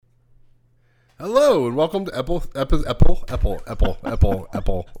Hello and welcome to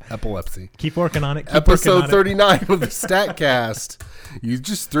Epilepsy. Keep working on it. Episode 39 of the Statcast. You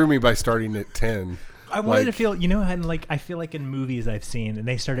just threw me by starting at 10. I wanted to feel, I feel like in movies I've seen, and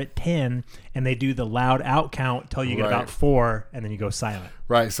they start at 10, and they do the loud out count till you get about 4, and then you go silent.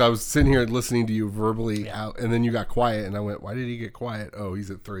 Right. So I was sitting here listening to you verbally out, and then you got quiet, and I went, why did he get quiet? Oh,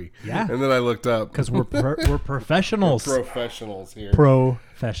 he's at 3. Yeah. And then I looked up. Because we're professionals. We're professionals here.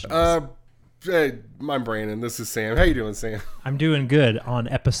 Professionals. Hey, I'm Brandon. This is Sam. How you doing, Sam? I'm doing good on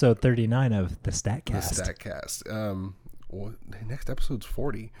episode 39 of the Statcast. The Statcast. Next episode's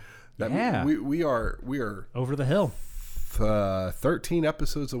 40. Yeah. We are over the hill. 13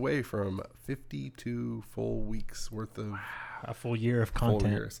 episodes away from 52 full weeks worth of a full year of content.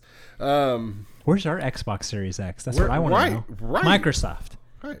 Full years. Where's our Xbox Series X? That's what I want to know. Right. Microsoft.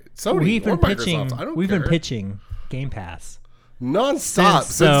 Right. Sony We've been pitching. Microsoft. I don't we've care. been pitching Game Pass nonstop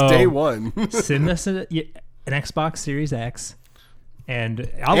since day one. Send us an Xbox Series X. And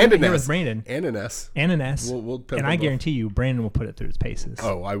I'll leave it here with Brandon. And an S. We'll and I guarantee you, Brandon will put it through its paces.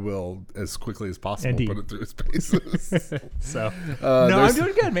 Oh, I will, as quickly as possible, put it through its paces. So, I'm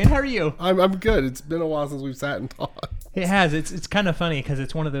doing good, man. How are you? I'm good. It's been a while since we've sat and talked. It has. It's kind of funny because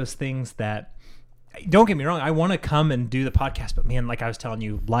it's one of those things that, don't get me wrong, I want to come and do the podcast, but man, like I was telling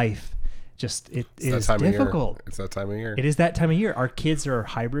you, life just it is difficult. It's that time of year. It is that time of year. Our kids are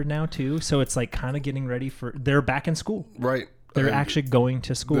hybrid now too, so it's like kind of getting ready for. They're back in school. Right. They're actually going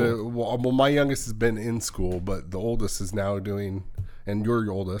to school. Well, my youngest has been in school, but the oldest is now doing, and you're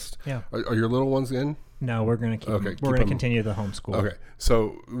your oldest. Yeah. Are your little ones in? No, we're going to keep. Okay, we're going to continue the homeschool. Okay,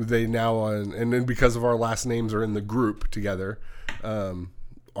 so they now and then because of our last names are in the group together,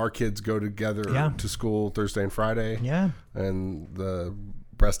 our kids go together to school Thursday and Friday. Yeah. And the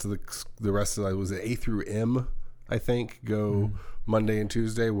rest of was it A through M, I think, go Monday and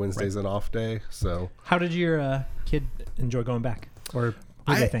Tuesday. Wednesday's an off day. So how did your kid enjoy going back, or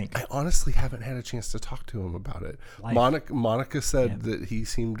what do they think? I honestly haven't had a chance to talk to him about it. Monica said that he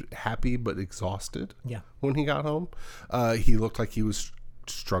seemed happy but exhausted when he got home. He looked like he was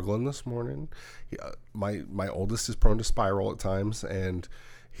struggling this morning. My oldest is prone to spiral at times, and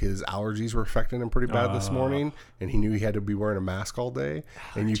his allergies were affecting him pretty bad this morning, and he knew he had to be wearing a mask all day.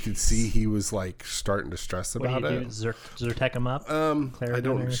 And you could see he was like starting to stress about it. Zyrtec him up? I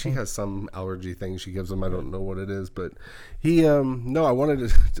don't. She has some allergy thing she gives him. I don't know what it is, but he. No, I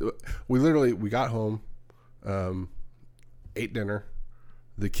wanted to. We got home, ate dinner.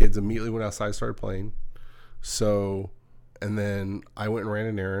 The kids immediately went outside, started playing. So, and then I went and ran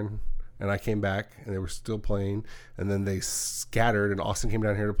an errand. And I came back, and they were still playing. And then they scattered, and Austin came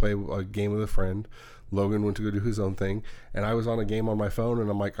down here to play a game with a friend. Logan went to go do his own thing. And I was on a game on my phone,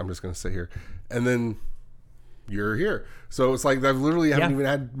 and I'm like, I'm just going to sit here. And then you're here. So it's like I literally haven't even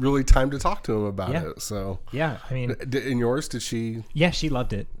had really time to talk to him about it. So yeah, I mean. In yours, did she? Yeah, she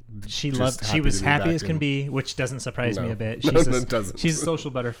loved it. She was happy as can be, which doesn't surprise me a bit. She's a social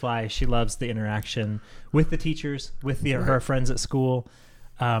butterfly. She loves the interaction with the teachers, with her friends at school.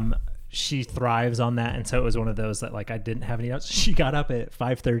 She thrives on that, and so it was one of those that like I didn't have any doubts. She got up at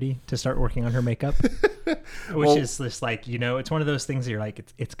 5:30 to start working on her makeup, which is just like, it's one of those things that you're like,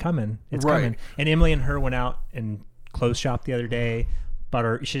 it's coming, coming. And Emily and her went out and clothes shopped the other day, bought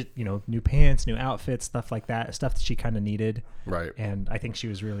her new pants, new outfits, stuff like that, stuff that she kind of needed. Right. And I think she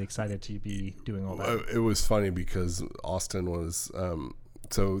was really excited to be doing all that. It was funny because Austin was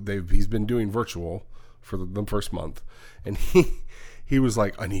he's been doing virtual for the first month, and he was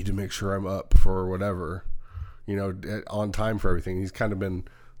like, I need to make sure I'm up for whatever, on time for everything. He's kind of been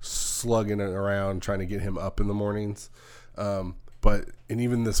slugging it around trying to get him up in the mornings. And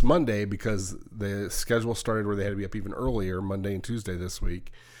even this Monday, because the schedule started where they had to be up even earlier, Monday and Tuesday this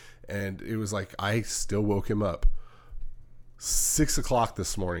week. And it was like, I still woke him up. 6 o'clock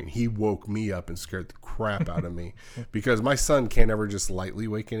this morning, he woke me up and scared the crap out of me because my son can't ever just lightly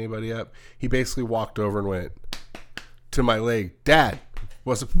wake anybody up. He basically walked over and went to my leg, Dad,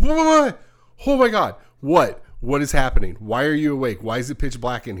 what's up? Oh my God, what is happening? Why are you awake? Why is it pitch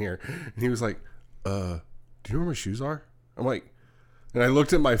black in here? And he was like, do you know where my shoes are? I'm like, and I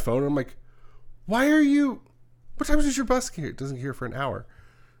looked at my phone and I'm like, what time does your bus get here? It doesn't get here for an hour.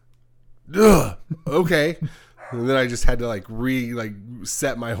 Ugh, okay. And then I just had to like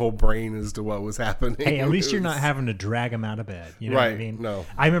set my whole brain as to what was happening. Hey, at least you're not having to drag them out of bed. You know what I mean? No.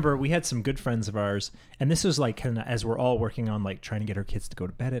 I remember we had some good friends of ours, and this was like kind of as we're all working on like trying to get our kids to go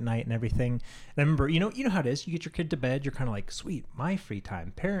to bed at night and everything. And I remember, you know how it is. You get your kid to bed, you're kind of like, sweet, my free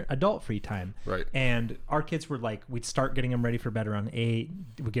time, adult free time. Right. And our kids were like, we'd start getting them ready for bed around 8.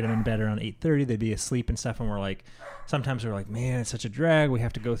 We'd get them in bed around 8:30. They'd be asleep and stuff, and we're like, sometimes we're like, man, it's such a drag. We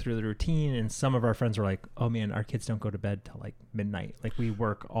have to go through the routine. And some of our friends were like, oh man, our kids don't go to bed till like midnight. Like we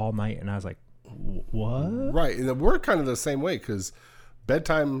work all night. And I was like, what? Right. And we're kind of the same way because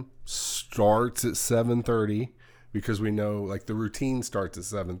bedtime starts at 7:30 because we know like the routine starts at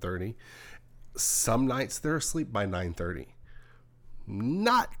 7:30. Some nights they're asleep by 9:30.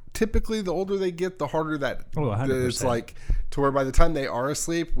 Not typically. The older they get, the harder that it's like to where by the time they are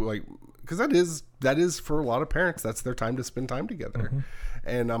asleep, like, because that is for a lot of parents, that's their time to spend time together. Mm-hmm.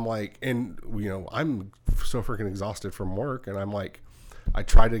 And I'm like, and you know, I'm so freaking exhausted from work, and I'm like, I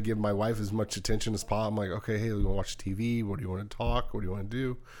try to give my wife as much attention as possible. I'm like, okay, hey, we want to watch TV. What do you want to talk? What do you want to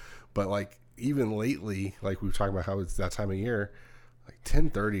do? But like even lately, like we were talking about how it's that time of year, like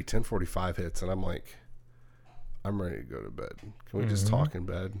 10:30, 10:45 hits, and I'm like, I'm ready to go to bed. Can we just talk in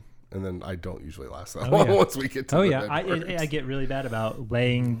bed? And then I don't usually last that long once we get to the bed. I get really bad about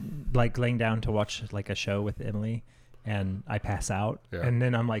laying down to watch like a show with Emily, and I pass out. Yeah. And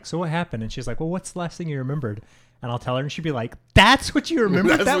then I'm like, so what happened? And she's like, well, what's the last thing you remembered? And I'll tell her, and she'd be like, that's what you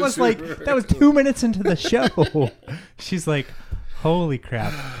remembered? That was 2 minutes into the show. She's like, holy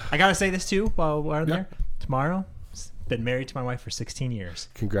crap. I got to say this too while we're there. Tomorrow, been married to my wife for 16 years.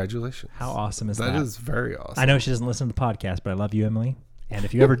 Congratulations. How awesome is that? That is very awesome. I know she doesn't listen to the podcast, but I love you, Emily. And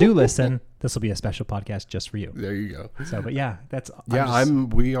if you ever do listen, this will be a special podcast just for you. There you go. So, but yeah,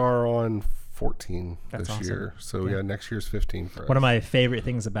 we are on 14 this year. So yeah, next year's 15 for us. One of my favorite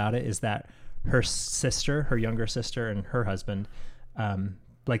things about it is that her younger sister, and her husband,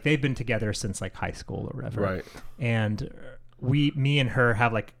 like they've been together since like high school or whatever. Right. And me and her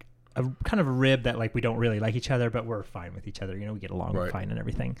have like a kind of a rib that like we don't really like each other, but we're fine with each other. You know, we get along fine and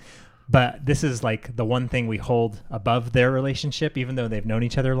everything. But this is like the one thing we hold above their relationship, even though they've known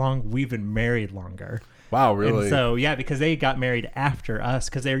each other long. We've been married longer. Wow, really? And so, yeah, because they got married after us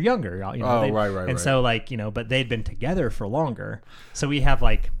because they were younger. You know, right. And so, like, you know, but they'd been together for longer. So we have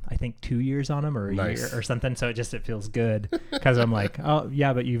like, I think 2 years on them or a year or something. So it feels good because I'm like, oh,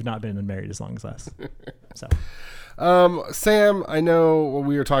 yeah, but you've not been married as long as us. So. Sam, I know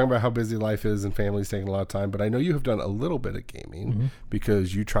we were talking about how busy life is and family's taking a lot of time, but I know you have done a little bit of gaming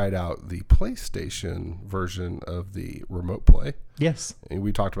because you tried out the PlayStation version of the Remote Play. Yes. And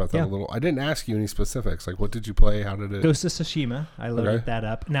we talked about that a little. I didn't ask you any specifics. Like, what did you play? How did it? Ghost of Tsushima. I loaded that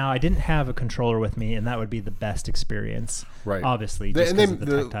up. Now, I didn't have a controller with me, and that would be the best experience. Right. Obviously, just because of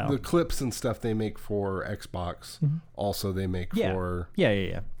the tactile. The clips and stuff they make for Xbox, also they make for...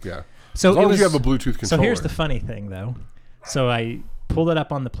 Yeah. So as long as you have a Bluetooth controller. So here's the funny thing, though. So I pulled it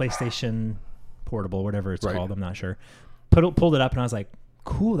up on the PlayStation Portable, whatever it's called. I'm not sure. Pulled it up, and I was like,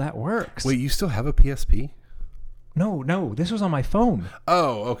 cool, that works. Wait, you still have a PSP? No. This was on my phone.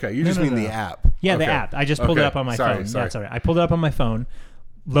 Oh, okay. You just mean the app. Yeah, the app. I just pulled it up on my phone. Sorry. That's all right. I pulled it up on my phone,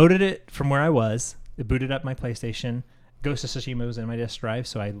 loaded it from where I was, it booted up my PlayStation. Ghost of Tsushima was in my disk drive,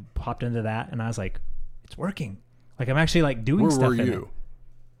 so I popped into that, and I was like, it's working. Like, I'm actually, like, doing stuff in it. Where were you?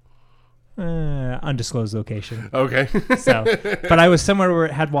 Undisclosed location. Okay. But I was somewhere where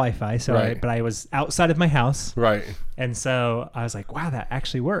it had Wi-Fi. So, but I was outside of my house. Right. And so I was like, wow, that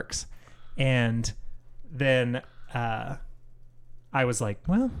actually works. And then I was like,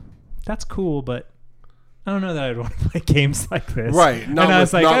 well, that's cool, but I don't know that I'd want to play games like this. Right. And I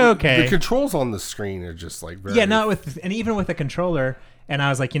was like, okay. The controls on the screen are just like very... Yeah, and even with the controller. And I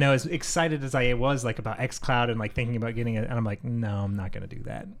was like, you know, as excited as I was like about xCloud and like thinking about getting it, and I'm like, no, I'm not going to do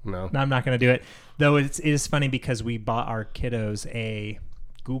that. No, I'm not going to do it. Though it is funny because we bought our kiddos a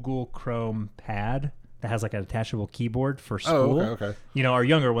Google Chrome pad that has like a detachable keyboard for school. Oh, okay. You know, our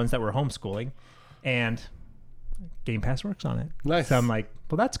younger ones that were homeschooling, and Game Pass works on it. Nice. So I'm like,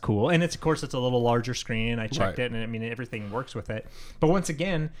 well, that's cool. And of course it's a little larger screen. I checked it, and I mean, everything works with it. But once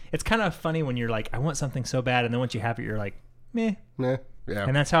again, it's kind of funny when you're like, I want something so bad, and then once you have it, you're like, meh. Yeah.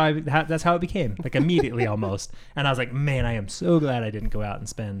 And that's how it became, like immediately almost. And I was like, man, I am so glad I didn't go out and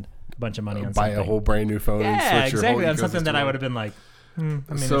spend a bunch of money on something. Buy a whole brand new phone. Yeah, and switch exactly. Your On something that I would have been like, I mean,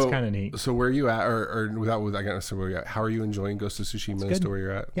 it's kind of neat. So where are you at, or without I got to say where you're at? How are you enjoying Ghost of Tsushima as to where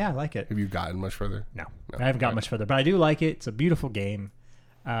you're at? Yeah, I like it. Have you gotten much further? No, I haven't gotten much further, but I do like it. It's a beautiful game.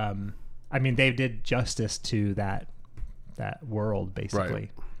 I mean, they did justice to that world basically.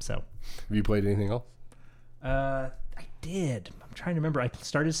 Right. So, have you played anything else? I did. I'm trying to remember. I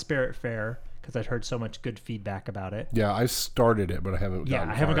started Spiritfarer because I'd heard so much good feedback about it. Yeah, I started it, but I haven't.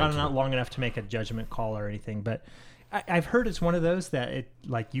 I haven't gotten out long enough to make a judgment call or anything. But I've heard it's one of those that it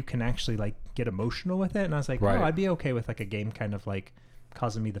like you can actually like get emotional with it, and I was like, I'd be okay with like a game kind of like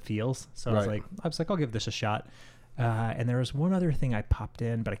causing me the feels. So I was like, I'll give this a shot. And there was one other thing I popped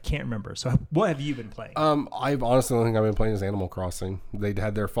in, but I can't remember. So what have you been playing? I've honestly, the only thing I've been playing is Animal Crossing. They'd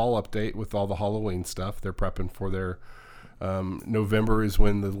had their fall update with all the Halloween stuff. They're prepping for their November is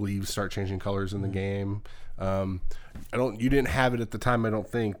when the leaves start changing colors in the game. You didn't have it at the time, I don't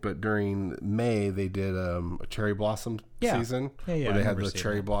think, but during May they did a cherry blossom season where they had the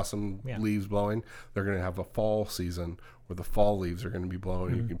cherry blossom leaves blowing. They're going to have a fall season where the fall leaves are going to be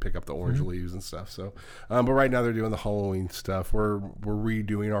blowing. You can pick up the orange leaves and stuff. So, but right now they're doing the Halloween stuff. We're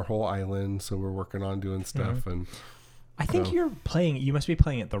redoing our whole island, so we're working on doing stuff. And I think you must be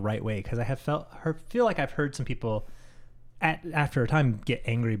playing it the right way, because I have feel like I've heard some people after a time get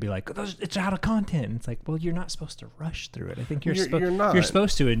angry, be like, it's out of content. It's like, well, you're not supposed to rush through it. I think you're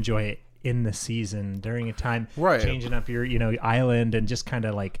supposed to enjoy it in the season during a time, changing up your island and just kind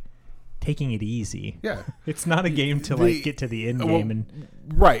of like taking it easy. Yeah, it's not a game to like get to the end game and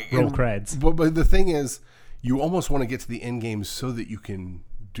roll creds. But the thing is, you almost want to get to the end game so that you can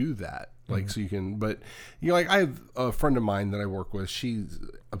do that. Like, so you can, but like I have a friend of mine that I work with. She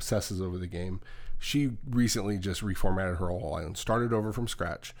obsesses over the game. She recently just reformatted her whole island, started over from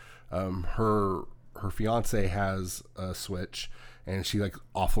scratch. Her fiance has a Switch, and she like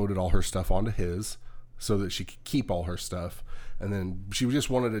offloaded all her stuff onto his so that she could keep all her stuff. And then she just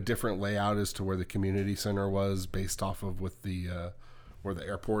wanted a different layout as to where the community center was, based off of with the where the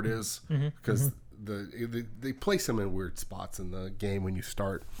airport is, because they place them in weird spots in the game when you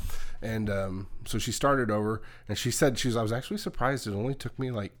start. And so she started over, and she said I was actually surprised it only took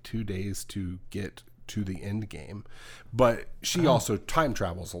me like 2 days to get to the end game, but she also time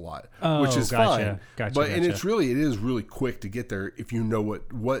travels a lot, which is fine. And it is really quick to get there if you know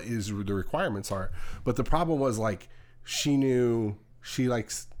what is the requirements are. But the problem was, like, she knew she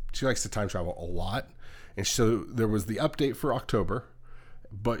likes to time travel a lot, and so there was the update for October.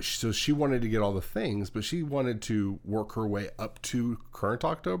 But so she wanted to get all the things, but she wanted to work her way up to current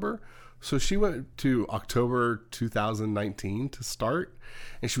October. So she went to October 2019 to start,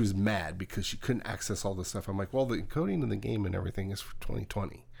 and she was mad because she couldn't access all this stuff. I'm like, well, the encoding in the game and everything is for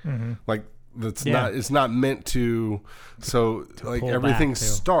 2020. Like, it's not meant to. So like everything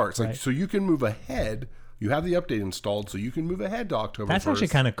starts like, so you can move ahead. You have the update installed, so you can move ahead to October 1st. That's actually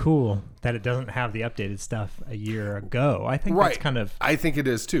kind of cool that it doesn't have the updated stuff a year ago. I think that's kind of... I think it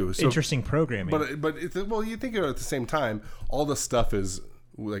is, too. So, interesting programming. But you think of it at the same time, all the stuff is,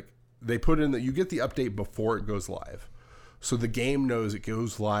 like, they put in that you get the update before it goes live. So the game knows it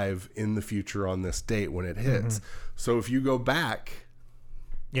goes live in the future on this date when it hits. So if you go back,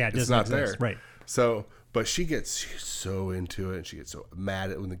 it's not there. Right. So... But she's so into it, and she gets so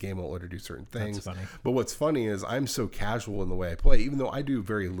mad at when the game won't let her do certain things. That's funny. But what's funny is I'm so casual in the way I play, even though I do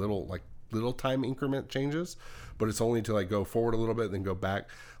very little time increment changes, but it's only to like go forward a little bit, then go back.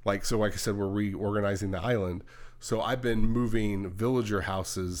 Like I said, we're reorganizing the island. So I've been moving villager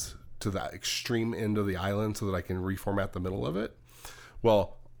houses to the extreme end of the island so that I can reformat the middle of it.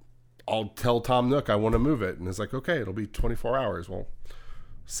 Well, I'll tell Tom Nook I want to move it, and it's like, okay, it'll be 24 hours. Well,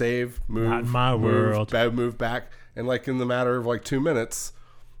 save, move, not my world. Move back, and like in the matter of like 2 minutes,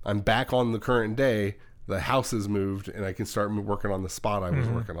 I'm back on the current day. The house is moved, and I can start working on the spot I was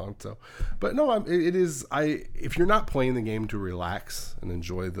working on. So, but no, it is. If you're not playing the game to relax and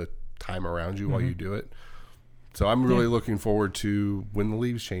enjoy the time around you while you do it, so I'm really looking forward to when the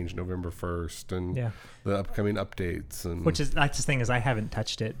leaves change November 1st and the upcoming updates. And that's the thing is I haven't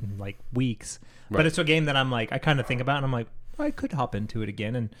touched it in like weeks, but it's a game that I'm like I kind of think about, and I'm like, I could hop into it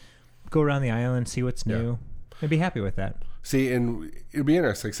again and go around the island, see what's new, and be happy with that. See, and it'd be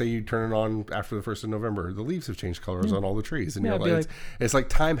interesting. Like, say you turn it on after the 1st of November, the leaves have changed colors on all the trees, and you're like, it's like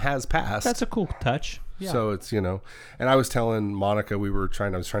time has passed. That's a cool touch. Yeah. So it's and I was telling Monica I was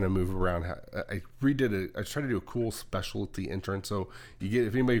trying to move around. I tried to do a cool specialty entrance. So you get,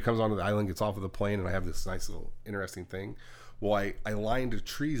 if anybody who comes onto the island gets off of the plane, and I have this nice little interesting thing. Well, I lined the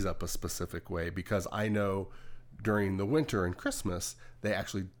trees up a specific way because I know during the winter and Christmas, they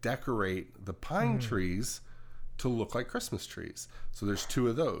actually decorate the pine trees to look like Christmas trees. So there's 2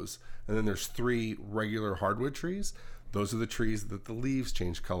 of those. And then there's 3 regular hardwood trees. Those are the trees that the leaves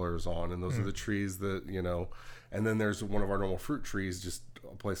change colors on. And those are the trees that, and then there's one of our normal fruit trees just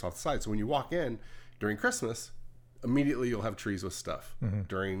placed off the side. So when you walk in during Christmas, immediately you'll have trees with stuff.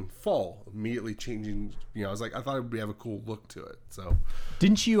 During fall, immediately changing. I was like, I thought it would have a cool look to it. So,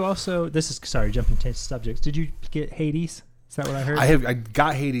 didn't you also? Jumping to subjects. Did you get Hades? Is that what I heard? I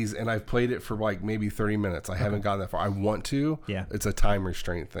got Hades and I've played it for like maybe 30 minutes. I haven't gotten that far. I want to. Yeah. It's a time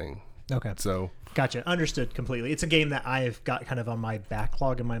restraint thing. Okay. So gotcha. Understood completely. It's a game that I've got kind of on my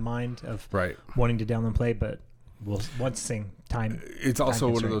backlog in my mind of wanting to download and play, but we'll once seeing time. It's also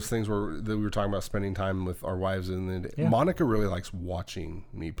one of those things where we were talking about spending time with our wives, and then Monica really likes watching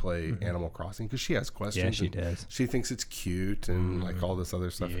me play Animal Crossing because she has questions. Yeah, she does. She thinks it's cute and like all this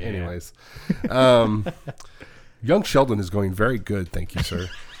other stuff. Yeah. Anyways, Young Sheldon is going very good, thank you, sir.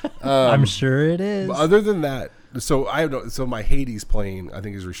 I'm sure it is. Other than that, so my Hades playing I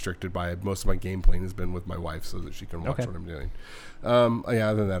think is restricted by most of my game playing has been with my wife so that she can watch what I'm doing.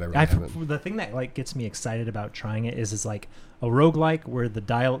 Other than that, I really haven't. The thing that like gets me excited about trying it is like a roguelike where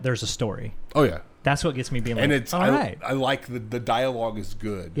there's a story. Oh yeah. That's what gets me being like, and it's all right. I like the dialogue is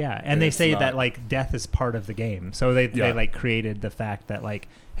good. Yeah, and they say that like death is part of the game. So they like created the fact that like,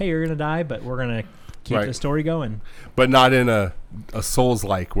 hey, you're gonna die, but we're gonna keep the story going. But not in a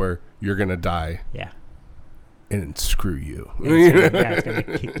Souls-like where you're gonna die. Yeah. And screw you. It's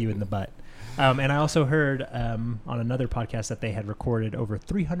gonna kick you in the butt. And I also heard on another podcast that they had recorded over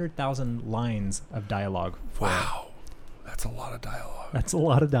 300,000 lines of dialogue. Wow. That's a lot of dialogue. That's a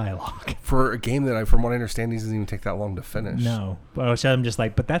lot of dialogue. For a game that, from what I understand, doesn't even take that long to finish. No. But I'm just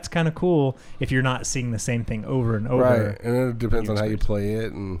like, but that's kind of cool if you're not seeing the same thing over and over. Right. And it depends on how you play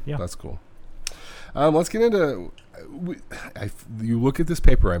it, and that's cool. Let's get into... you look at this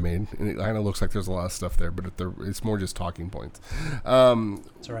paper I made, and it kind of looks like there's a lot of stuff there, but it's more just talking points.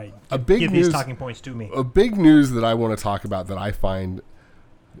 That's right. Give these talking points to me. A big news that I want to talk about that I find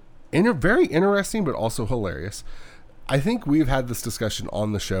very interesting, but also hilarious. I think we've had this discussion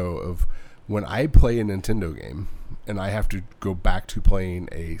on the show of when I play a Nintendo game and I have to go back to playing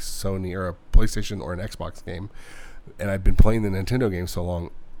a Sony or a PlayStation or an Xbox game, and I've been playing the Nintendo game so long,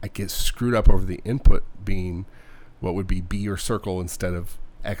 I get screwed up over the input being what would be B or circle instead of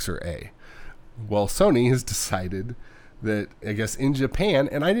X or A. Well, Sony has decided that, I guess in Japan,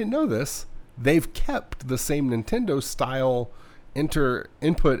 and I didn't know this, they've kept the same Nintendo style input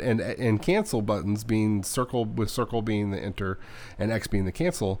and cancel buttons, being circle being the enter and X being the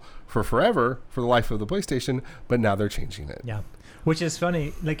cancel, for forever, for the life of the PlayStation, but now they're changing it. Yeah. Which is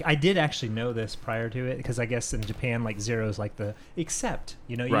funny. Like, I did actually know this prior to it, because I guess in Japan, like, 0 is like the accept.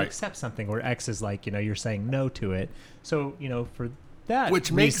 You accept something, where X is like, you're saying no to it. So, for that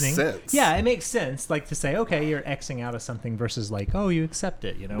which makes sense. Yeah, it makes sense. Like, to say, okay, you're Xing out of something versus like, oh, you accept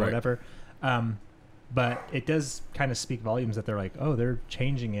it, whatever. But it does kind of speak volumes that they're like, oh, they're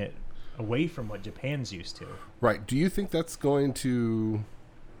changing it away from what Japan's used to. Right. Do you think that's going to...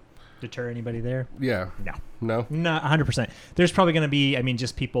 deter anybody there? Yeah. No? Not 100%. There's probably going to be,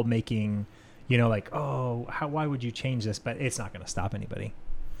 just people making, like, oh, why would you change this? But it's not going to stop anybody.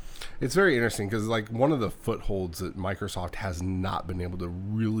 It's very interesting because, like, one of the footholds that Microsoft has not been able to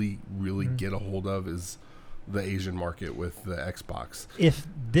really get a hold of is the Asian market with the Xbox. If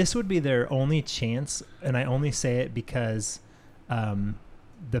this would be their only chance, and I only say it because the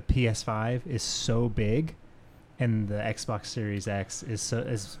PS5 is so big and the Xbox Series X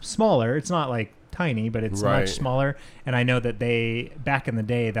is smaller. It's not like tiny, but it's much smaller. And I know that back in the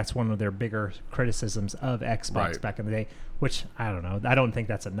day, that's one of their bigger criticisms of Xbox back in the day, which I don't know. I don't think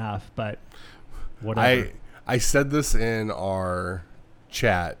that's enough, but whatever. I said this in our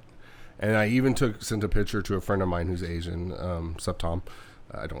chat, and I even sent a picture to a friend of mine who's Asian, Sup Tom.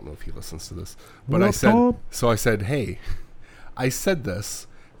 I don't know if he listens to this, but I said, hey, I said this.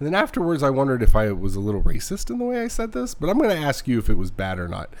 And then afterwards, I wondered if I was a little racist in the way I said this, but I'm going to ask you if it was bad or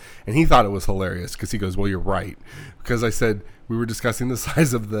not. And he thought it was hilarious because he goes, well, you're right. Because I said, we were discussing the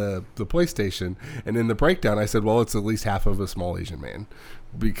size of the PlayStation, and in the breakdown, I said, well, it's at least half of a small Asian man,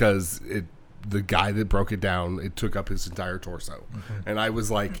 because the guy that broke it down, it took up his entire torso. Mm-hmm. And I was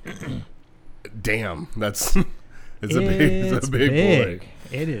like, damn, it's a big boy.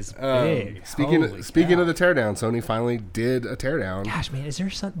 It is big. Speaking of the teardown, Sony finally did a teardown. Gosh, man, is there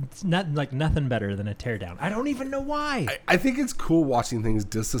nothing better than a teardown? I don't even know why. I think it's cool watching things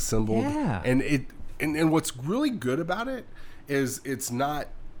disassembled. Yeah. And what's really good about it is it's not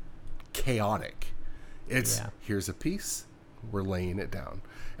chaotic. It's here's a piece, we're laying it down.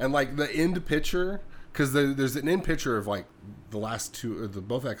 And like the end picture, because there's an end picture of like the last two,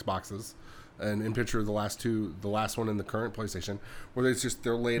 both Xboxes, and in picture of the last one in the current PlayStation, where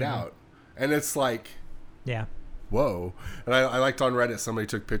they're laid out, and it's like, whoa. And I liked on Reddit, somebody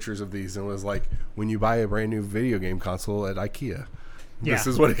took pictures of these and was like, when you buy a brand new video game console at IKEA, this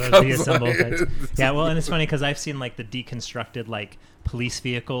is what it comes like. Yeah, well, and it's funny because I've seen like the deconstructed like police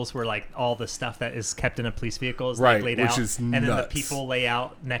vehicles where like all the stuff that is kept in a police vehicle is like laid out, is and then the people lay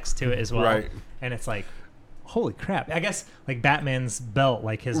out next to it as well, and it's like, holy crap. I guess like Batman's belt,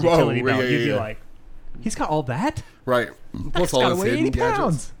 like his utility belt, you'd be like, he's got all that? Right. Plus all his hidden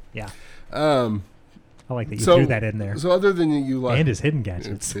gadgets. Yeah. I like that you threw that in there. So other than you like... And his hidden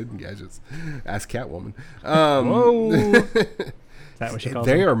gadgets. Hidden gadgets. Ask Catwoman. Whoa. Is that what she calls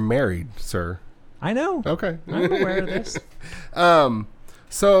They are married, sir. I know. Okay. I'm aware of this.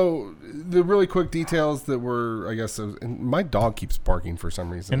 So the really quick details that were, I guess, and my dog keeps barking for some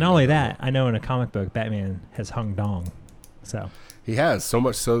reason. And not only that, I know in a comic book, Batman has hung dong. So he has, so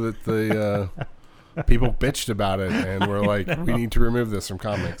much so that the people bitched about it and were like, we need to remove this from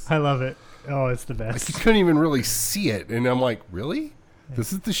comics. I love it. Oh, it's the best. Like, you couldn't even really see it. And I'm like, really?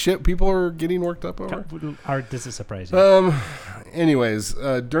 This is the shit people are getting worked up over? Does it surprise you? Anyways,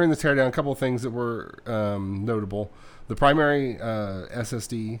 during the teardown, a couple of things that were notable. The primary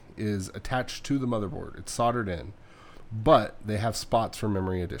SSD is attached to the motherboard. It's soldered in. But they have spots for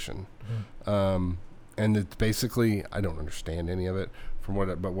memory addition. Mm-hmm. And it's basically, I don't understand any of it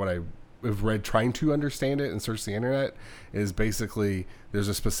but what I have read trying to understand it and search the internet is basically there's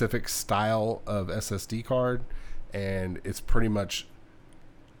a specific style of SSD card, and it's pretty much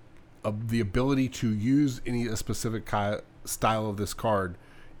the ability to use a specific style of this card.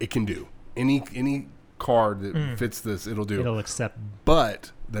 It can do any card that fits this, it'll do. It'll accept.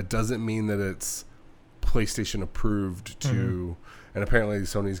 But that doesn't mean that it's PlayStation approved to. And apparently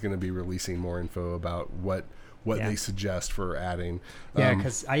Sony's going to be releasing more info about what they suggest for adding. Yeah,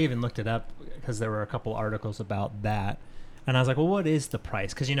 because I even looked it up because there were a couple articles about that. And I was like, well, what is the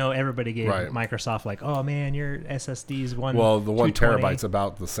price? Because, everybody gave Microsoft like, oh, man, your SSD's one. Well, the 1 terabyte's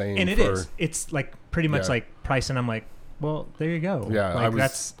about the same. And it is. It's like pretty much like price. And I'm like, well, there you go. Yeah, like,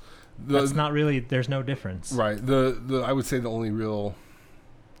 that's not really, there's no difference. Right. I would say the only real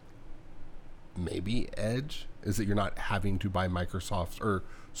maybe edge is that you're not having to buy Microsoft's or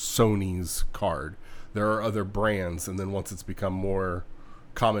Sony's card. There are other brands, and then once it's become more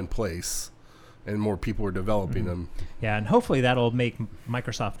commonplace and more people are developing them. Yeah, and hopefully that'll make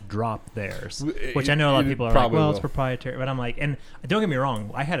Microsoft drop theirs, which I know a lot of people are like, well, it's proprietary. But I'm like, and don't get me wrong,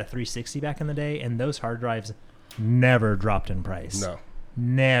 I had a 360 back in the day, and those hard drives never dropped in price. No.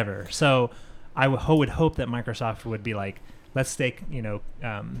 Never. So I would hope that Microsoft would be like, let's stay,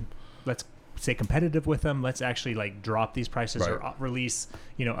 let's stay competitive with them. Let's actually like drop these prices or release,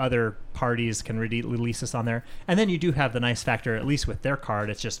 other parties can release this on there. And then you do have the nice factor, at least with their card,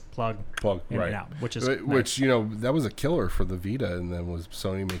 it's just plug in and out, which is nice. That was a killer for the Vita, and then was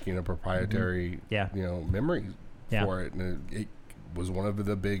Sony making a proprietary, memory for it. And it was one of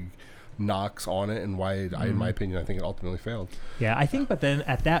the big knocks on it, and why in my opinion, I think it ultimately failed. Yeah, I think, but then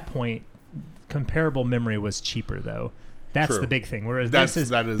at that point, comparable memory was cheaper though. That's the big thing. Whereas this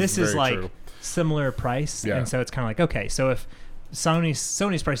is like true. Similar price, and so it's kind of like, okay, so if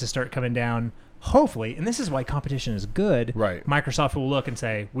Sony's prices start coming down, hopefully, and this is why competition is good. Right. Microsoft will look and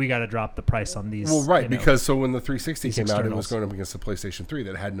say, we got to drop the price on these. Well, right, because so when the 360 came out, it was going up against the PlayStation 3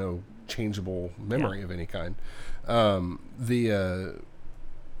 that had no changeable memory of any kind. The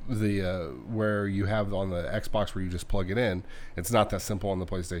where you have on the Xbox where you just plug it in, it's not that simple on the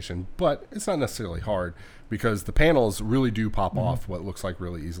PlayStation, but it's not necessarily hard because the panels really do pop off what looks like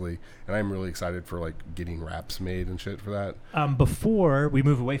really easily, and I'm really excited for like getting wraps made and shit for that. Before we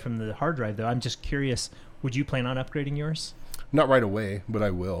move away from the hard drive though, I'm just curious, would you plan on upgrading yours? Not right away, but I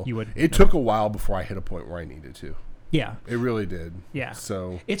will. You would? It took a while before I hit a point where I needed to. Yeah. It really did. Yeah.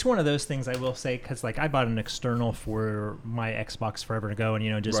 So it's one of those things I will say, because like I bought an external for my Xbox forever ago,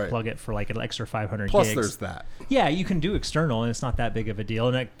 and just plug it for like an extra 500 Plus gigs. There's that. Yeah, you can do external, and it's not that big of a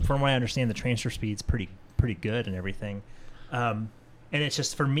deal. And from what I understand, the transfer speed's pretty good and everything. And it's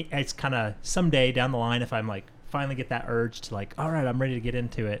just, for me, it's kind of someday down the line, if I'm like finally get that urge to like, all right, I'm ready to get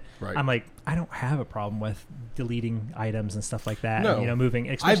into it. Right. I'm like, I don't have a problem with deleting items and stuff like that. No. And,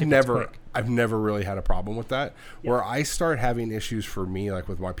 moving. I've never really had a problem with that. Yep. Where I start having issues for me, like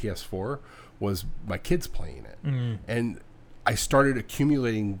with my PS4, was my kids playing it, and I started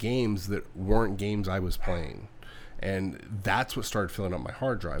accumulating games that weren't games I was playing. And that's what started filling up my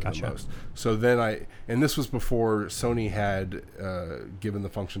hard drive the most. So then and this was before Sony had given the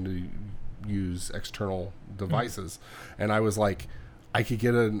function to use external devices, and I was like, I could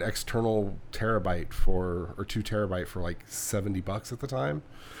get an external terabyte or 2 terabyte for like $70 at the time,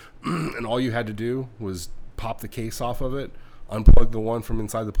 and all you had to do was pop the case off of it, unplug the one from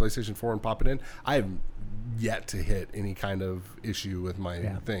inside the PlayStation 4 and pop it in. I have yet to hit any kind of issue with my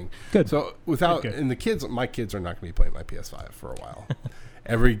thing. Good. So and my kids are not going to be playing my PS5 for a while.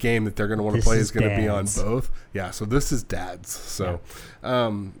 Every game that they're going to want to play is going to be on both. Yeah. So this is dad's. So,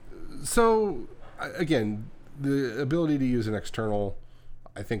 So again, the ability to use an external,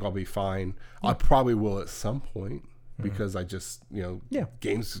 I think I'll be fine. I probably will at some point because I just,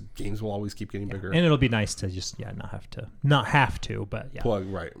 games will always keep getting bigger. And it'll be nice to just, not have to, but yeah. Plug,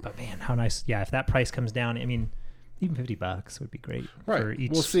 right. But man, how nice. Yeah, if that price comes down, I mean, even $50 would be great for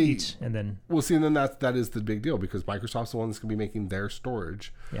each. We'll see. And then that is the big deal because Microsoft's the one that's going to be making their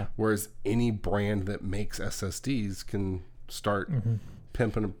storage. Yeah. Whereas any brand that makes SSDs can start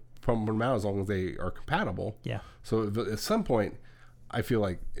pumping them out as long as they are compatible. Yeah. So at some point, I feel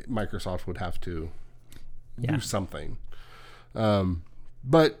like Microsoft would have to do something.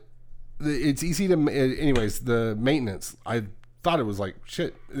 But it's easy to. Anyways, the maintenance. I thought it was like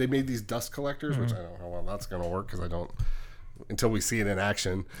shit. They made these dust collectors, which I don't know how well that's going to work because I don't until we see it in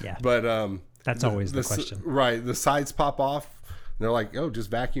action. Yeah. But that's always the question. Right. The sides pop off. And they're like, oh,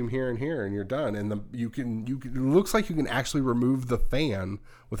 just vacuum here and here, and you're done. And you can. It looks like you can actually remove the fan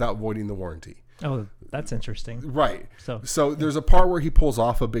without voiding the warranty. Oh, that's interesting. Right. So there's a part where he pulls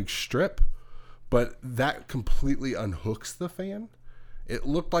off a big strip, but that completely unhooks the fan. It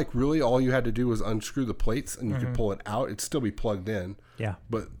looked like really all you had to do was unscrew the plates and you could pull it out. It'd still be plugged in. Yeah.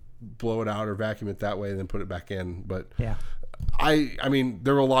 But blow it out or vacuum it that way and then put it back in. But yeah. I mean,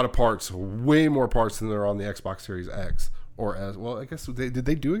 there were a lot of parts, way more parts than there are on the Xbox Series X or S. Well, I guess did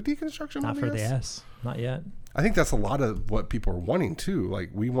they do a deconstruction on the S? Not for the S. Not yet. I think that's a lot of what people are wanting too. Like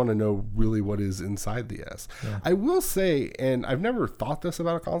we want to know really what is inside the S. Yeah. I will say, and I've never thought this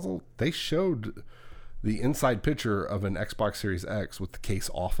about a console, they showed the inside picture of an Xbox Series X with the case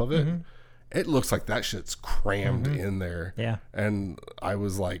off of it. It looks like that shit's crammed in there. Yeah. And I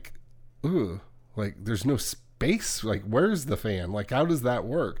was like, ooh, like there's no space. Like where's the fan? Like how does that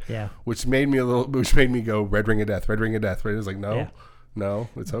work? Yeah. Which made me go Red Ring of Death. Red Ring of Death. Right? It was like, no. Yeah. No,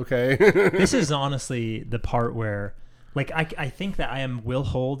 it's okay. This is honestly the part where, like, I think that I will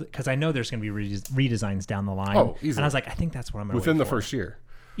hold because I know there's going to be redesigns down the line. Oh, easily. And I was like, I think that's what I'm going to within the first year.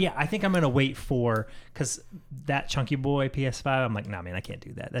 Yeah, I think I'm going to wait for because that chunky boy PS5. I'm like, nah, man, I can't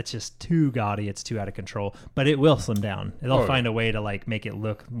do that. That's just too gaudy. It's too out of control. But it will slim down. They'll find a way to like make it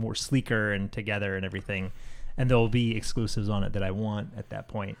look more sleeker and together and everything. And there'll be exclusives on it that I want at that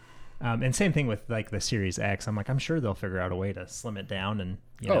point. And same thing with like the Series X. I'm like, I'm sure they'll figure out a way to slim it down and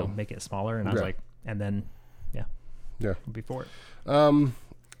make it smaller. And I was like, and then, we'll be for it.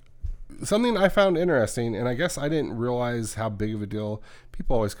 Something I found interesting, and I guess I didn't realize how big of a deal.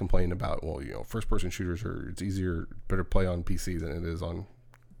 People always complain about, well, first-person shooters it's easier, better play on PC than it is on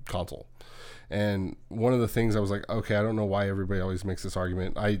console. And one of the things I was like, okay, I don't know why everybody always makes this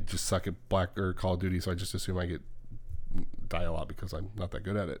argument. I just suck at Call of Duty, so I just assume I die a lot because I'm not that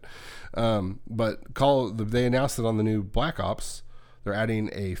good at it. But they announced it on the new Black Ops. They're adding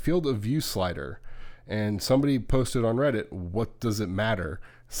a field of view slider, and somebody posted on Reddit, what does it matter?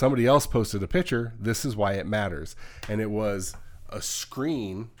 Somebody else posted a picture. This is why it matters. And it was a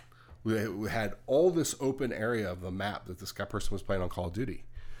screen that had all this open area of the map that this person was playing on Call of Duty.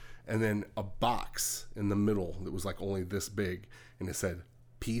 And then a box in the middle that was like only this big. And it said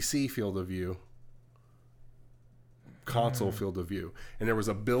PC field of view, console field of view. And there was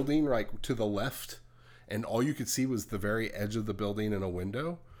a building right to the left. And all you could see was the very edge of the building and a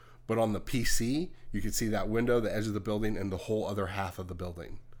window. But on the PC, you could see that window, the edge of the building, and the whole other half of the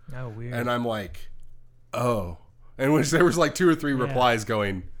building. Oh, weird. And I'm like, oh. And which there was like 2 or 3 replies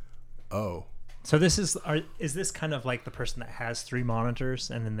going, oh. So this is this kind of like the person that has 3 monitors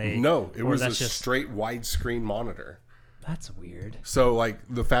and then they... No, it was a straight widescreen monitor. That's weird. So like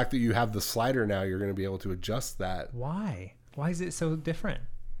the fact that you have the slider now, you're going to be able to adjust that. Why? Why is it so different?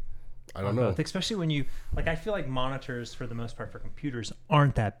 I don't know. Both, especially when you like, I feel like monitors for the most part for computers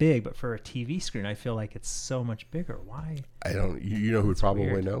aren't that big, but for a TV screen, I feel like it's so much bigger. Why? I don't. You know who would probably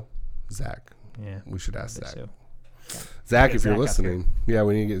weird. know? Zach. Yeah, we should ask Zach. So. Yeah. Zach, if you're listening, we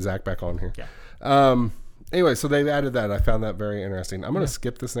need to get Zach back on here. Yeah. Anyway, so they've added that. I found that very interesting. I'm going to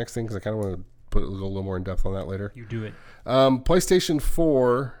skip this next thing because I kind of want to put a little more in depth on that later. You do it. PlayStation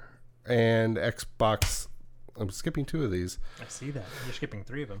 4 and Xbox. I'm skipping 2 of these. I see that. You're skipping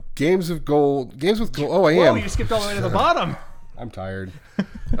 3 of them. Games with gold. Oh, I am. Whoa, you skipped all the way to the bottom. I'm tired.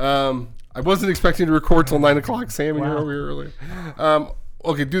 I wasn't expecting to record till 9 o'clock. Sam, and you're over here early.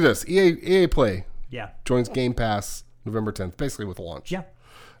 Okay, do this. EA Play. Yeah. Joins Game Pass November 10th, basically with a launch. Yeah.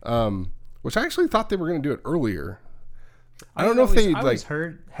 Which I actually thought they were going to do it earlier. I don't know if they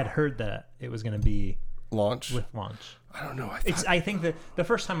had heard that it was going to be launch. I don't know. I think that the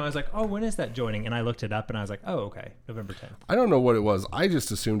first time I was like, oh, when is that joining? And I looked it up and I was like, oh, okay, November 10th. I don't know what it was. I just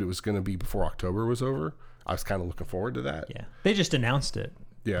assumed it was going to be before October was over. I was kind of looking forward to that. Yeah. They just announced it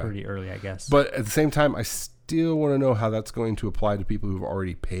pretty early, I guess. But at the same time, I still want to know how that's going to apply to people who've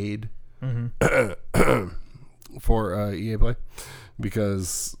already paid for EA Play.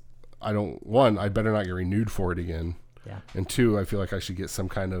 because I better not get renewed for it again. Yeah. And 2, I feel like I should get some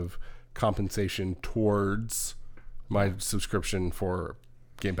kind of compensation towards my subscription for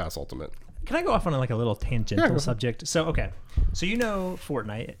Game Pass Ultimate. Can I go off on a little tangential subject? So,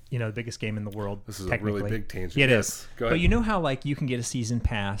 Fortnite, the biggest game in the world. This is a really big tangent. Yeah, it is. Go ahead. But you know how you can get a season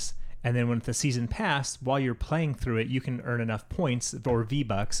pass, and then when the season pass, while you're playing through it, you can earn enough points or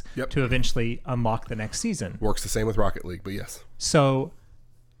V-Bucks to eventually unlock the next season. Works the same with Rocket League, but yes. So,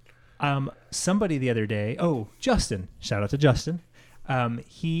 somebody the other day, Justin, shout out to Justin,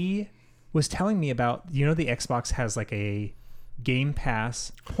 he was telling me about, the Xbox has a Game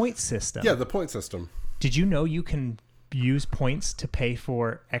Pass point system. Yeah, the point system. Did you know you can use points to pay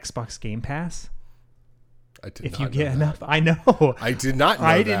for Xbox Game Pass? I did if not you know get that. Enough. I know. I did not know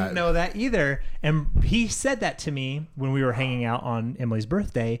I didn't know that either. And he said that to me when we were hanging out on Emily's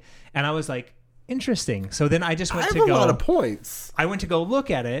birthday, and I was like, interesting. So then I just went to go. I have a lot of points. I went to go look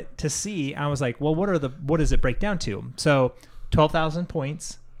at it to see. I was like, well, what does it break down to? So 12,000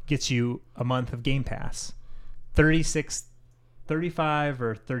 points gets you a month of Game Pass. 35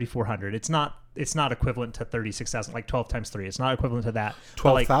 or 3,400. It's not equivalent to 36,000, 12 times 3. It's not equivalent to that.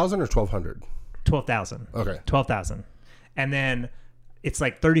 12,000 or 1,200? 12,000. Okay. 12,000. And then it's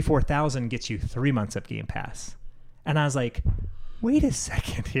 34,000 gets you 3 months of Game Pass. And I was like, wait a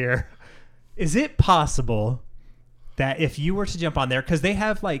second here. Is it possible that if you were to jump on there, because they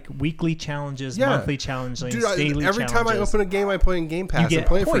have weekly challenges, monthly challenges, daily every challenges. Time I open a game, I play in Game Pass. I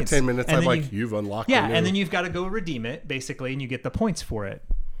play it for 10 minutes. I'm like, you've unlocked it. Yeah, and then you've got to go redeem it, basically, and you get the points for it.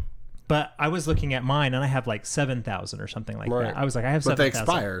 But I was looking at mine, and I have 7,000 or something like that. I was like, I have 7,000. But they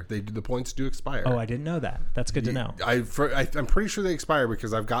expire. The points do expire. Oh, I didn't know that. That's good to know. I'm pretty sure they expire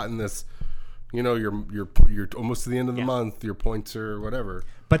because I've gotten this. You're almost to the end of the month. Your points are whatever.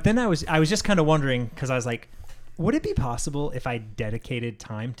 But then I was just kind of wondering, because I was like, would it be possible if I dedicated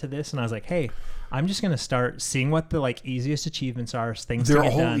time to this? And I was like, hey, I'm just going to start seeing what the easiest achievements are, things to get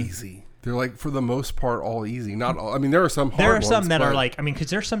done. They're all easy. They're for the most part all easy. Not all. I mean, there are some hard ones. There are some ones, that are because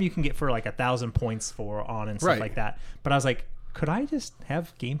there's some you can get for 1,000 points and stuff like that. But I was like, could I just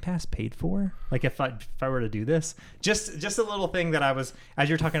have Game Pass paid for? If I were to do this, just a little thing that I was, as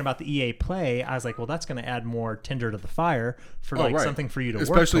you're talking about the EA Play, I was like, well, that's going to add more tinder to the fire for something for you to work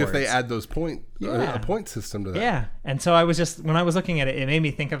towards. Especially if they add those a point system to that. Yeah, and so I was when I was looking at it, it made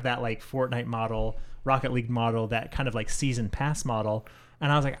me think of that Fortnite model, Rocket League model, that kind of season pass model, and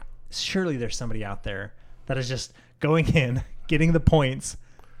I was like, surely there's somebody out there that is just going in, getting the points,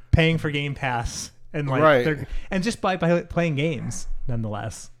 paying for Game Pass. And and just by playing games,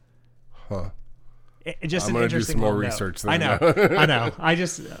 nonetheless. Huh. Just I'm an interesting. Do some more research. I know. I know.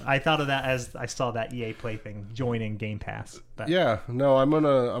 I thought of that as I saw that EA Play thing joining Game Pass. But. Yeah. No, I'm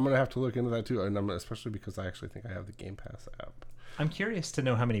gonna have to look into that too, and especially because I actually think I have the Game Pass app. I'm curious to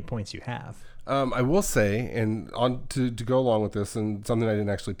know how many points you have. I will say, and to go along with this, and something I didn't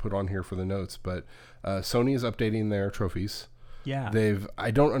actually put on here for the notes, but Sony is updating their trophies. Yeah.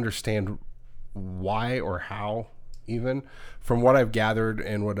 I don't understand why or how, even from what I've gathered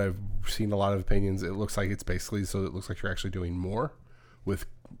and what I've seen a lot of opinions, it looks like it's basically so it looks like you're actually doing more with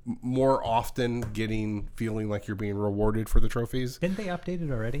more often feeling like you're being rewarded for the trophies. Didn't they update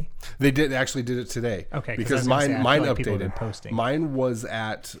it already? They actually did it today. Okay, because mine updated. Mine was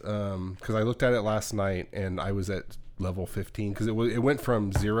at because I looked at it last night and I was at level 15 because it went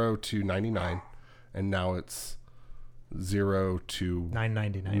from 0 to 99 and now it's 0 to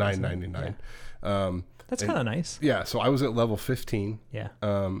 999. 999. Yeah. That's kind of nice. Yeah, so I was at level 15. Yeah.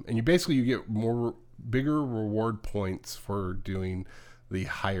 And you get bigger reward points for doing the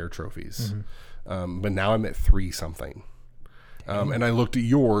higher trophies. Mm-hmm. But now I'm at 3 something. And I looked at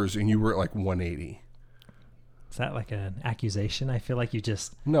yours and you were at 180. Is that an accusation? I feel like you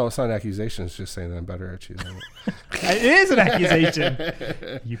just... No, it's not an accusation. It's just saying that I'm better at you than you. It is an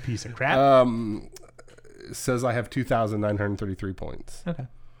accusation. You piece of crap. It says I have 2,933 points. Okay.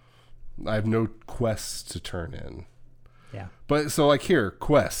 I have no quests to turn in. Yeah. But so here,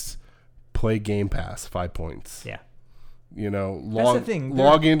 quests, play Game Pass, 5 points. Yeah.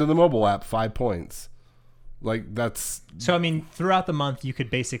 Log into the mobile app, 5 points. That's... So, I mean, throughout the month, you could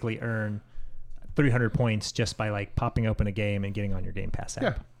basically earn 300 points just by popping open a game and getting on your Game Pass app.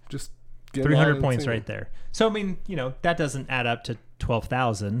 Yeah. Just get 300 points right there. So, I mean, that doesn't add up to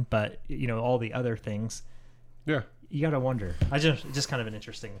 12,000, but, all the other things. Yeah. You got to wonder. Just kind of an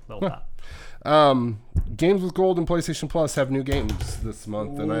interesting little thought. Games with Gold and PlayStation Plus have new games this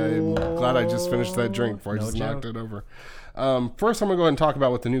month, and I'm glad I just finished that drink before I just knocked it over. First, I'm going to go ahead and talk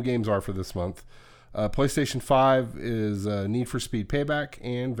about what the new games are for this month. PlayStation 5 is Need for Speed Payback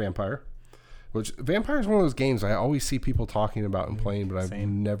and Vampire. Which Vampire is one of those games I always see people talking about and playing, but I've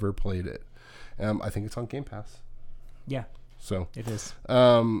never played it. I think it's on Game Pass. Yeah. So it is.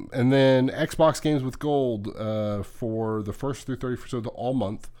 And then Xbox Games with Gold for the 1st through 31st of all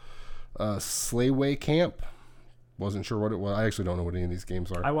month. Slayway Camp. Wasn't sure what it was. I actually don't know what any of these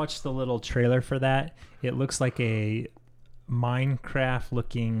games are. I watched the little trailer for that. It looks like a Minecraft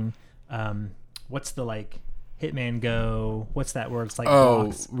looking. What's the like Hitman Go? What's that word? It's like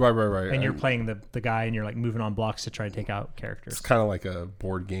blocks. Right. And you're playing the guy, and you're like moving on blocks to try to take out characters. It's kind of like a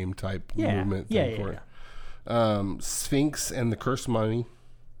board game type movement thing for it. Sphinx and the Cursed Money.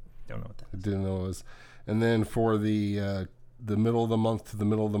 Don't know what that is. Didn't know it was. And then for the middle of the month to the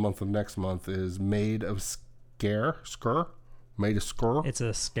middle of the month of next month is Made of Scare. Made of Scare. It's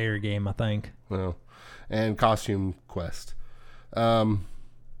a scare game, I think. No. And Costume Quest. I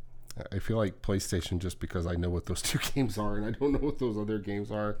feel like PlayStation just because I know what those two games are and I don't know what those other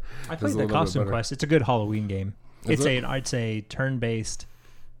games are. I played the Costume Quest. It's a good Halloween game. I'd say turn-based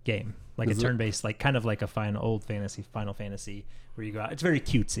game. Like a turn-based, like kind of like a Final Fantasy where you go out. It's very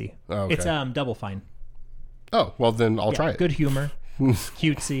cutesy. Oh, okay. It's Double Fine. Oh, well then I'll try it. Good humor.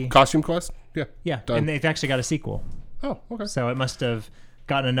 Cutesy. Costume Quest? Yeah. Yeah. Done. And they've actually got a sequel. Oh, okay. So it must have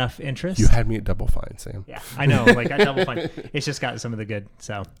gotten enough interest. You had me at Double Fine, Sam. Yeah, I know. Like at Double Fine, it's just got some of the good.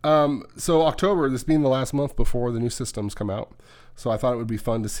 So October, this being the last month before the new systems come out, so I thought it would be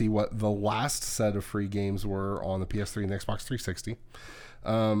fun to see what the last set of free games were on the PS3 and the Xbox 360.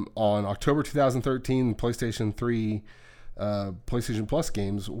 On October 2013, the PlayStation 3, PlayStation Plus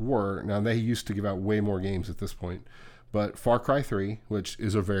games were, now they used to give out way more games at this point, but Far Cry 3, which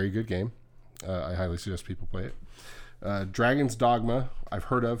is a very good game. I highly suggest people play it. Dragon's Dogma, I've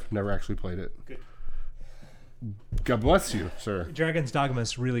heard of, never actually played it. Good. God bless you, sir. Dragon's Dogma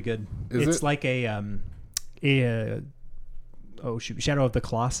is really good. It's like Shadow of the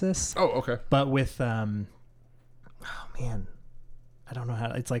Colossus. Oh, okay. But with I don't know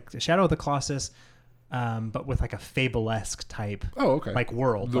how. It's like Shadow of the Colossus, but with like a Fable-esque type. Oh, okay. Like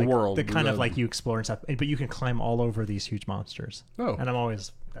world. World. The kind of like you explore and stuff, but you can climb all over these huge monsters. Oh. And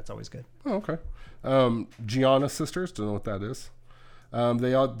that's always good. Oh, okay. Gianna Sisters, don't know what that is.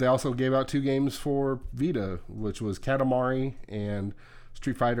 They also gave out 2 games for Vita, which was Katamari and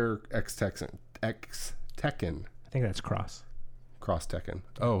Street Fighter X Tekken. I think that's Cross Tekken.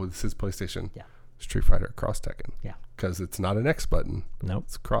 Oh, this is PlayStation. Yeah. Street Fighter Cross Tekken. Yeah. Because it's not an X button. Nope.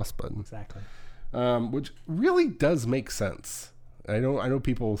 It's a cross button. Exactly. Which really does make sense. I know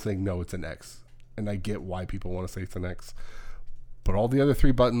people think no, it's an X, and I get why people want to say it's an X, but all the other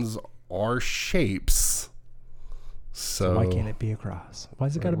 3 buttons are shapes. So why can't it be a cross?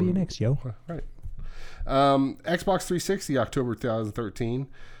 Why's it got to be an X, yo? Right. Xbox 360, October 2013.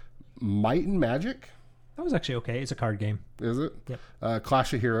 Might and Magic. That was actually okay. It's a card game. Is it? Yep.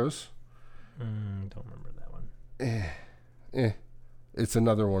 Clash of Heroes. Don't remember that one. It's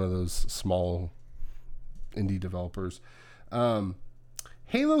another one of those small indie developers.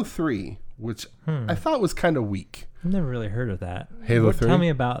 Halo 3, which I thought was kind of weak. I've never really heard of that. Halo 3? Tell me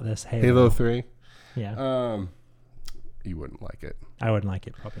about this Halo. Halo 3? Yeah. You wouldn't like it. I wouldn't like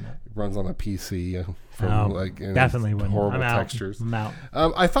it, probably not. It runs on a PC definitely wouldn't. Horrible textures. I'm out.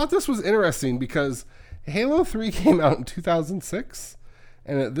 I thought this was interesting because Halo 3 came out in 2006,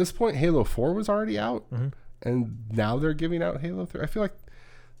 and at this point Halo 4 was already out, and now they're giving out Halo 3. I feel like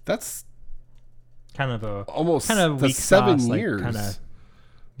that's kind of almost weak 7 sauce, years.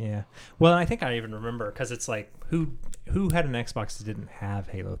 Yeah. Well, I think I even remember because it's like who had an Xbox that didn't have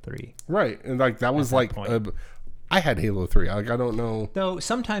Halo 3? Right, and like that was like I had Halo 3. Like I don't know. Though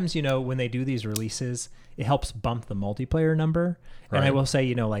sometimes when they do these releases, it helps bump the multiplayer number. Right. And I will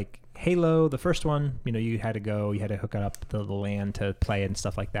say, like Halo, the first one, you had to hook up the LAN to play and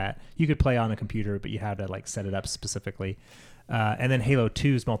stuff like that. You could play on a computer, but you had to like set it up specifically. And then Halo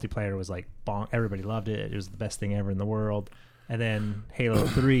 2's multiplayer was like bonk. Everybody loved it. It was the best thing ever in the world. And then Halo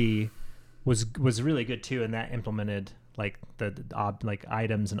 3 was really good too, and that implemented like the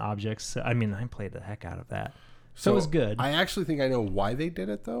items and objects. I mean, I played the heck out of that. So it was good. I actually think I know why they did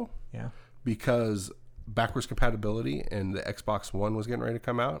it though. Yeah. Because backwards compatibility and the Xbox One was getting ready to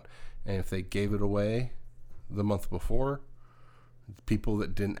come out, and if they gave it away the month before, people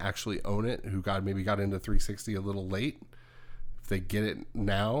that didn't actually own it, who maybe got into 360 a little late, if they get it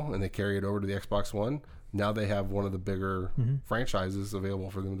now and they carry it over to the Xbox One, now they have one of the bigger franchises available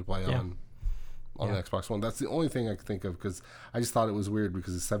for them to play on the Xbox One. That's the only thing I could think of, because I just thought it was weird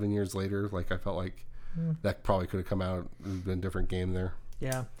because it's 7 years later. Like I felt like that probably could have come out and been a different game there.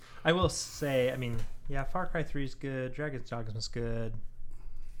 Yeah. I will say, Far Cry 3 is good. Dragon's Dogma is good.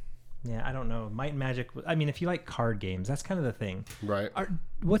 Yeah, I don't know. Might and Magic. I mean, if you like card games, that's kind of the thing, right?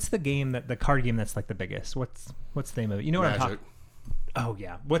 What's the card game that's like the biggest? What's the name of it? You know what I'm talking? Oh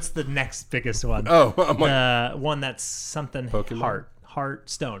yeah. What's the next biggest one? Oh, the one that's something Pokemon?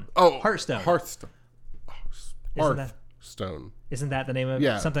 Hearthstone. Oh, Hearthstone. Hearthstone. Isn't that the name of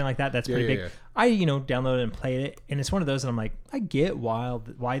it? Something like that? That's pretty big. Yeah. I, downloaded and played it, and it's one of those that I'm like, I get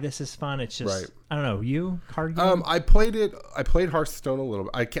why this is fun. It's just, I don't know. You, card game? I played Hearthstone a little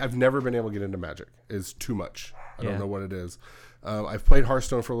bit. I've never been able to get into Magic. It's too much. I don't know what it is. I've played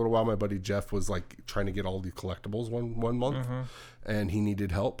Hearthstone for a little while. My buddy Jeff was like trying to get all the collectibles one month, and he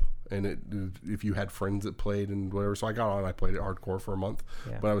needed help. And if you had friends that played and whatever, so I got on and I played it hardcore for a month,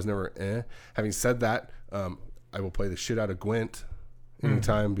 but I was never Having said that, I will play the shit out of Gwent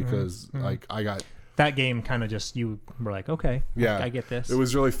anytime because like I got that game kind of just, you were like, okay, I get this. It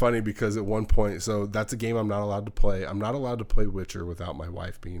was really funny because at one point, so that's a game I'm not allowed to play. I'm not allowed to play Witcher without my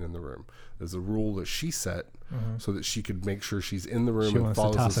wife being in the room. There's a rule that she set so that she could make sure she's in the room and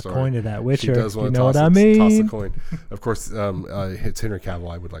follows the story. She wants to toss a coin to that Witcher. She does want to toss a coin. Of course, it's Henry Cavill.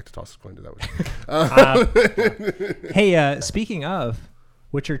 I would like to toss a coin to that Witcher. Hey, speaking of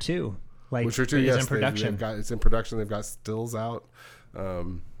Witcher 2. Like, Witcher 2, yes, in production. It's in production. They've got stills out.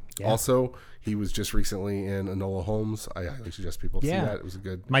 Also, he was just recently in Enola Holmes. I highly suggest people see that. It was a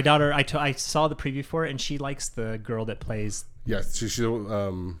good. My daughter, I saw the preview for it, and she likes the girl that plays. Yes, she's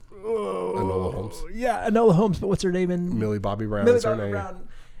Enola Holmes. Yeah, Enola Holmes. But what's her name in? Millie Bobby Brown is her name. Brown.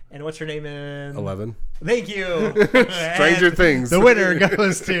 And what's her name in 11? Thank you. Stranger Things. The winner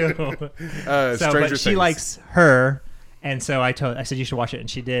goes to. Stranger Things. She likes her. And so I said, you should watch it. And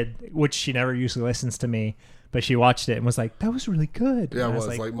she did, which she never usually listens to me, but she watched it and was like, that was really good. Yeah, it was.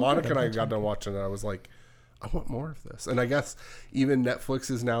 Like Monica and I got done watching it. I was like, I want more of this. And I guess even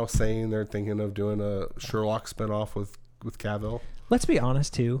Netflix is now saying they're thinking of doing a Sherlock spinoff with Cavill. Let's be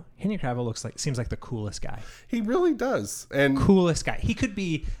honest too. Henry Cavill seems like the coolest guy. He really does. And coolest guy. He could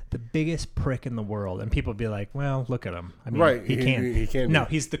be the biggest prick in the world, and people would be like, "Well, look at him." I mean, he can. He can. No,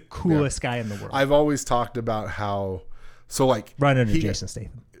 he's the coolest guy in the world. I've always talked about how. So like right under Jason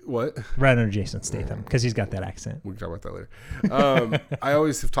Statham. What? Right under Jason Statham because he's got that accent. We can talk about that later. I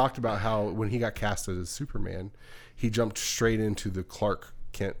always have talked about how when he got casted as Superman, he jumped straight into the Clark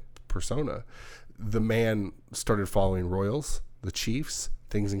Kent persona. The man started following Royals, the Chiefs,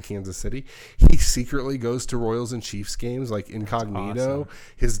 things in Kansas City. He secretly goes to Royals and Chiefs games like incognito. Awesome.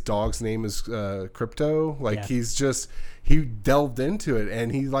 His dog's name is Crypto. Like he delved into it,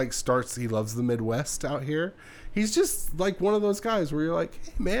 and he he loves the Midwest out here. He's just like one of those guys where you're like,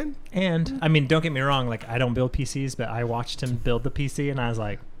 hey, man. And, I mean, don't get me wrong. Like, I don't build PCs, but I watched him build the PC, and I was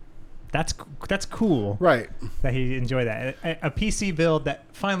like, that's cool. Right. That he enjoyed that. A PC build that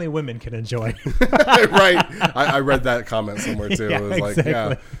finally women can enjoy. Right. I read that comment somewhere, too. Yeah, it was exactly. like,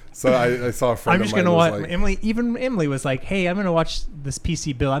 yeah. So I saw a friend I'm just going to watch. Emily was like, hey, I'm going to watch this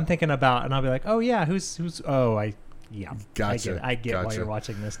PC build I'm thinking about. And I'll be like, oh, yeah, yeah, gotcha. I get why you're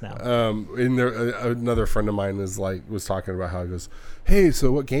watching this now. Another friend of mine was talking about how he goes, hey,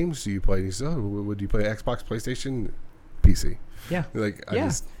 so what games do you play? And he said, oh, would you play Xbox, PlayStation, PC? Yeah.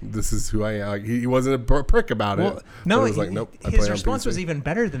 This is who I am. Like, he wasn't a prick about it. No, he was like, nope. His response was even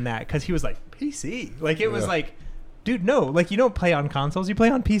better than that because he was like, PC. Like, it was like, dude, no, like, you don't play on consoles, you play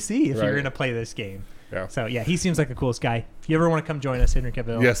on PC if you're going to play this game. Yeah. So, yeah, he seems like the coolest guy. If you ever want to come join us, Henry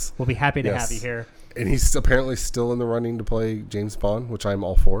Cavill, yes, we'll be happy to have you here. And he's apparently still in the running to play James Bond, which I'm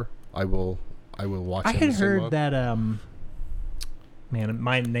all for. I will watch. I had heard that. Man,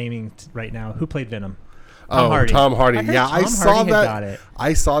 my naming right now. Who played Venom? Tom Hardy. Yeah, I saw that.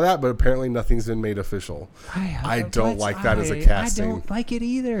 I saw that, but apparently nothing's been made official. I don't like that as a casting. I don't like it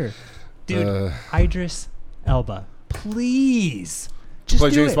either, dude. Idris Elba, please. Just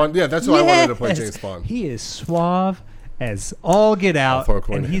play James Bond. Yeah, that's what I wanted to play James Bond. He is suave as all get out,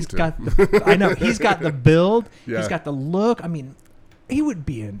 and he's got he's got the build, he's got the look. I mean, he would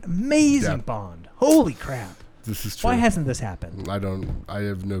be an amazing Bond. Holy crap! This is true. Why hasn't this happened? I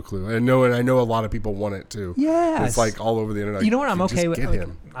have no clue. I know a lot of people want it too. Yeah, it's like all over the internet. You know what? I'm okay with. Get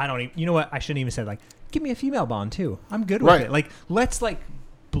him. I don't even. You know what? I shouldn't even say give me a female Bond too. I'm good with it. Like, let's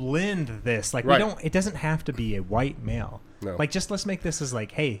blend this. Like, we don't. It doesn't have to be a white male. No. Like, just let's make this as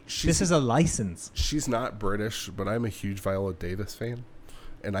hey, this is a license. She's not British, but I'm a huge Viola Davis fan,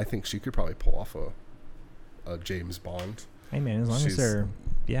 and I think she could probably pull off a James Bond. Hey man, as long as they're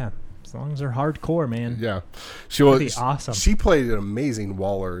hardcore, man. Yeah, that'd be awesome. She played an amazing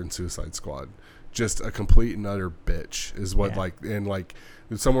Waller in Suicide Squad. Just a complete and utter bitch is what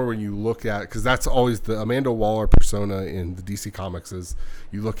somewhere when you look at, because that's always the Amanda Waller persona in the DC Comics is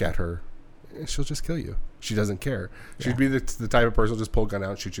you look at her and she'll just kill you. She doesn't care. She'd be the type of person who'll just pull a gun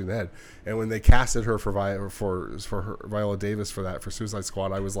out and shoot you in the head. And when they casted her for Viola Davis for Suicide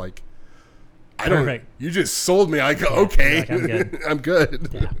Squad, I was like, you just sold me. I go, okay, like, I'm good. I'm good.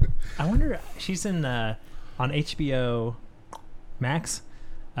 Yeah. I wonder, she's in on HBO Max.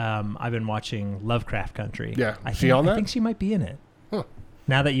 I've been watching Lovecraft Country. Yeah, I think she might be in it. Huh.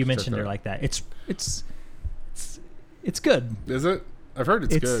 Now that you mentioned her like that, it's good. Is it? I've heard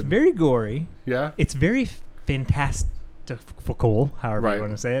it's good. It's very gory. Yeah. It's very fantastical, however you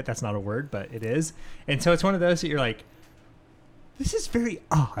want to say it. That's not a word, but it is. And so it's one of those that you're like, this is very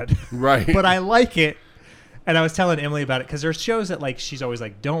odd. Right. But I like it. And I was telling Emily about it because there's shows that like she's always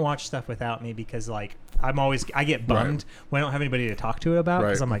like, don't watch stuff without me because like I get bummed when I don't have anybody to talk to it about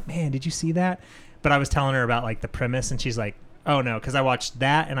because I'm like, man, did you see that? But I was telling her about like the premise and she's like, oh no, because I watched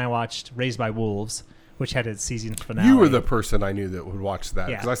that and I watched Raised by Wolves, which had its season finale. You were the person I knew that would watch that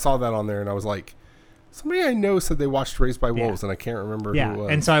because I saw that on there and I was like, somebody I know said they watched Raised by Wolves and I can't remember who it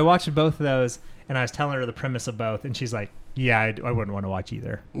was. And so I watched both of those and I was telling her the premise of both and she's like, yeah, I wouldn't want to watch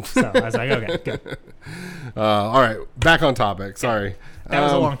either. So I was like, okay, good. All right, back on topic. Sorry. That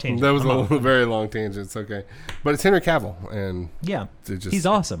was a long tangent. That was a very long tangent. It's okay. But it's Henry Cavill. And he's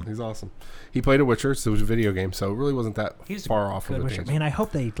awesome. He's awesome. He played a Witcher, so it was a video game, so it really wasn't that far off of a tangent. Man, I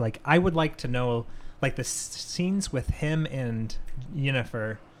hope they, like, I would like to know, like, the scenes with him and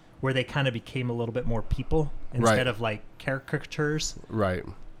Yennefer where they kind of became a little bit more people instead of, like, caricatures. Right.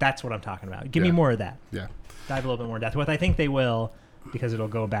 That's what I'm talking about. Give me more of that. Yeah. Dive a little bit more in depth. What I think they will, because it'll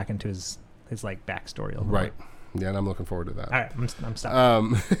go back into his like backstory a little right. Yeah, and I'm looking forward to that. All right, I'm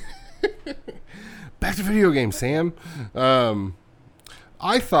stopping. Back to video games, Sam.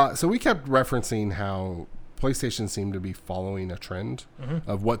 I thought so. We kept referencing how PlayStation seemed to be following a trend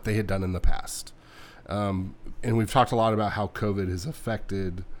of what they had done in the past, and we've talked a lot about how COVID has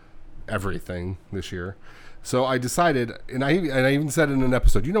affected everything this year. So I decided, and I even said in an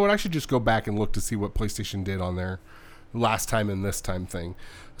episode, you know what, I should just go back and look to see what PlayStation did on their last time and this time thing.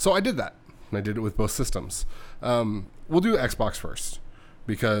 So I did that, and I did it with both systems. We'll do Xbox first,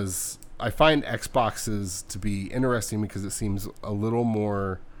 because I find Xboxes to be interesting because it seems a little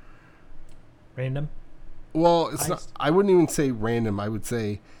more... random? Well, it's not. I wouldn't even say random. I would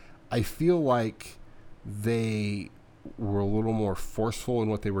say I feel like they were a little more forceful in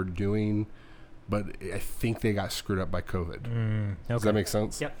what they were doing, but I think they got screwed up by COVID. Okay. Does that make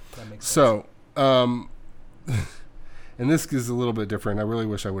sense? Yep, that makes sense. So, and this is a little bit different. I really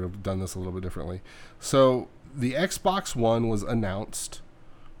wish I would have done this a little bit differently. So, the Xbox One was announced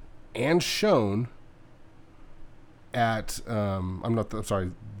and shown at, the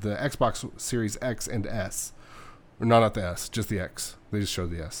Xbox Series X and S. No, not the S, just the X. They just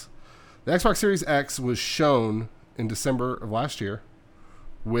showed the S. The Xbox Series X was shown in December of last year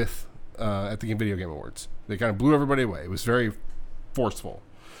with... at the Video Game Awards. They kind of blew everybody away. It was very forceful.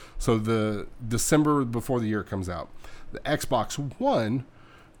 So the December before the year comes out, the Xbox One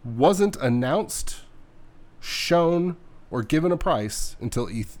wasn't announced, shown, or given a price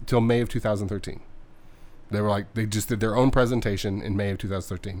until May of 2013. They just did their own presentation in May of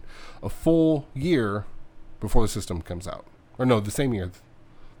 2013, a full year before the system comes out. Or no, the same year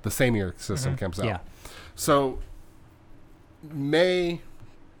the system comes out. Yeah. So May,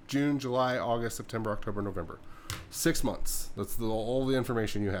 June, July, August, September, October, November. 6 months. That's all the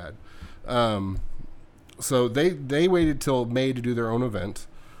information you had. So they waited till May to do their own event,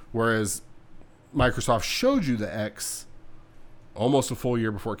 whereas Microsoft showed you the X almost a full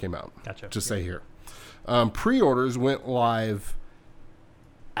year before it came out. Gotcha. Just say here. Pre-orders went live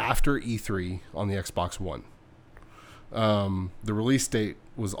after E3 on the Xbox One. The release date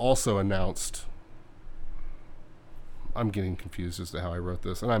was also announced. I'm getting confused as to how I wrote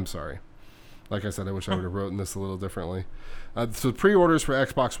this, and I'm sorry. Like I said, I wish I would have written this a little differently. So pre-orders for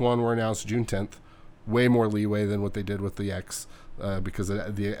Xbox One were announced June 10th. Way more leeway than what they did with the X, because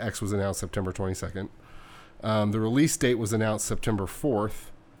the X was announced September 22nd. The release date was announced September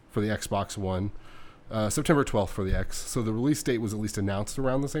 4th for the Xbox One, September 12th for the X. So the release date was at least announced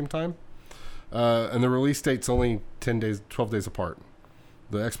around the same time. And the release date's only 12 days apart.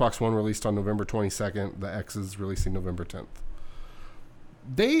 The Xbox One released on November 22nd. The X is releasing November 10th.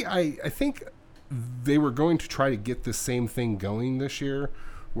 I think they were going to try to get the same thing going this year,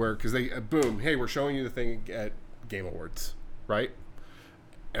 because they boom, hey, we're showing you the thing at Game Awards, right?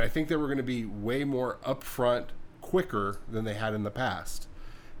 And I think they were going to be way more upfront, quicker than they had in the past.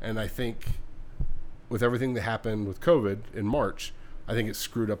 And I think with everything that happened with COVID in March, I think it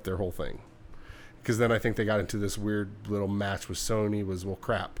screwed up their whole thing. Because then I think they got into this weird little match with Sony well,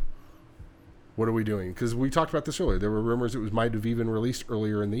 crap. What are we doing? Because we talked about this earlier. There were rumors it might have even released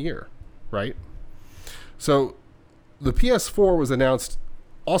earlier in the year, right? So the PS4 was announced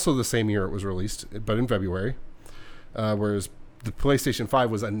also the same year it was released, but in February, whereas the PlayStation 5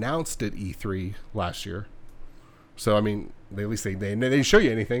 was announced at E3 last year. So, I mean, they didn't show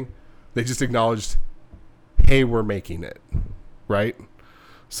you anything. They just acknowledged, hey, we're making it, right?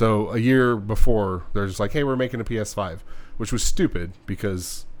 So a year before, they're just like, hey, we're making a PS5, which was stupid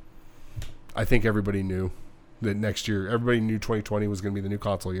because I think everybody knew that next year, everybody knew 2020 was going to be the new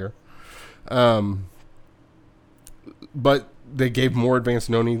console year. But they gave more advanced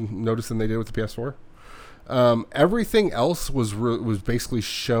notice than they did with the PS4. Everything else was basically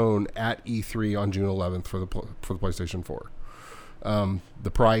shown at E3 on June 11th for the PlayStation 4.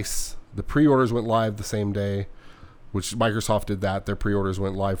 The price, the pre-orders went live the same day, which Microsoft did that. Their pre-orders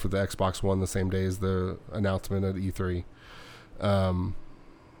went live for the Xbox One the same day as the announcement at E3. The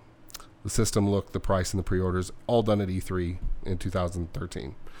system look, the price, and the pre-orders all done at E3 in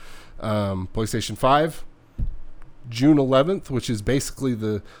 2013. PlayStation 5, June 11th, which is basically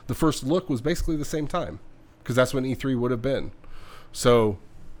the first look was basically the same time because that's when E3 would have been. So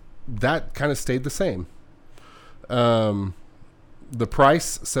that kind of stayed the same. The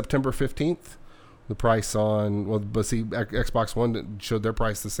price, September 15th. The price on, Xbox One showed their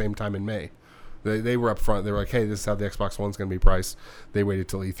price the same time in May. They were up front. They were like, hey, this is how the Xbox One's going to be priced. They waited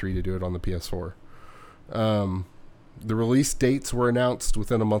till E3 to do it on the PS4. The release dates were announced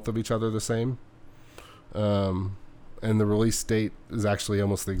within a month of each other the same. And the release date is actually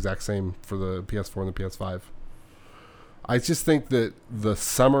almost the exact same for the PS4 and the PS5. I just think that the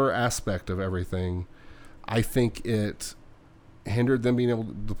summer aspect of everything, I think it hindered them being able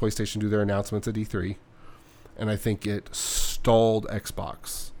to, the PlayStation, do their announcements at E3. And I think it stalled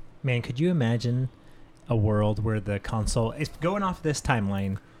Xbox. Man, could you imagine a world where the console is going off this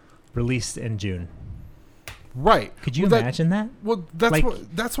timeline, released in June? Right. Could you imagine that? Well,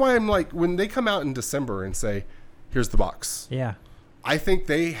 that's why I'm like, when they come out in December and say, here's the box. Yeah. I think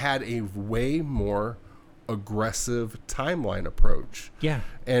they had a way more aggressive timeline approach. Yeah.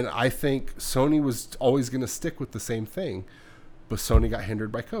 And I think Sony was always going to stick with the same thing, but Sony got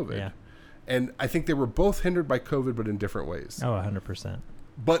hindered by COVID. Yeah. And I think they were both hindered by COVID, but in different ways. Oh, 100%.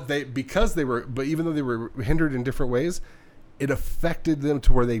 But even though they were hindered in different ways, it affected them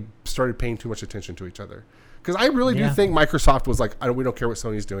to where they started paying too much attention to each other. Because I really do think Microsoft was like, we don't care what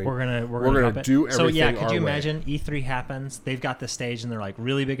Sony's doing. We're gonna do everything. So yeah, could you imagine E3 happens? They've got the stage and they're like,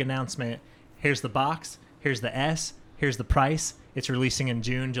 really big announcement. Here's the box. Here's the S. Here's the price. It's releasing in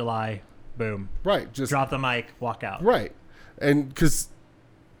June, July. Boom. Right. Just drop the mic, walk out. Right. And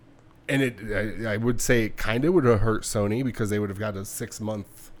I would say it kind of would have hurt Sony because they would have got a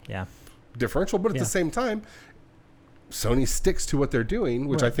 6-month differential. But at the same time, Sony sticks to what they're doing,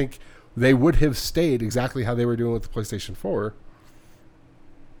 which I think they would have stayed exactly how they were doing with the PlayStation 4.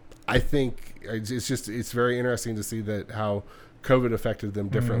 I think it's very interesting to see that how COVID affected them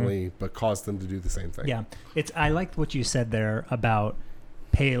differently, but caused them to do the same thing. Yeah. I liked what you said there about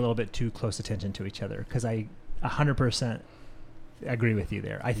pay a little bit too close attention to each other, because I 100% agree with you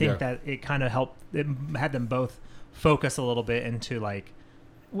there. I think that it kind of helped. It had them both focus a little bit into like,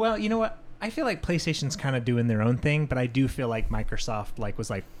 well, you know what? I feel like PlayStation's kind of doing their own thing, but I do feel like Microsoft was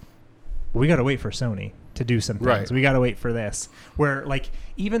like, we got to wait for Sony to do some things. Right. We got to wait for this. Where like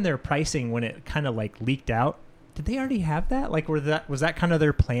even their pricing, when it kind of like leaked out, did they already have that? Like was that kind of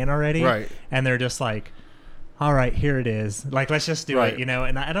their plan already? Right. And they're just like, all right, here it is. Like, let's just do it,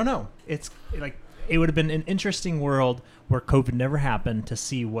 And I don't know. It's like, it would have been an interesting world where COVID never happened to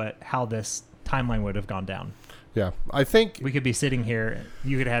see how this timeline would have gone down. Yeah, I think we could be sitting here.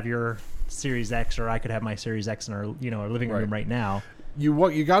 You could have your Series X, or I could have my Series X in our living room right now.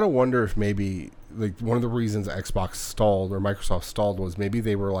 You got to wonder if maybe like one of the reasons Xbox stalled or Microsoft stalled was maybe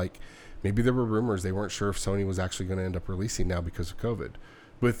there were rumors they weren't sure if Sony was actually going to end up releasing now because of COVID.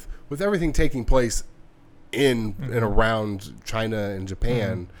 With everything taking place in and around China and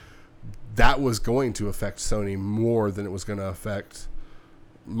Japan, that was going to affect Sony more than it was going to affect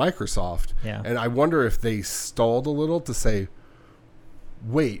Microsoft. Yeah. And I wonder if they stalled a little to say,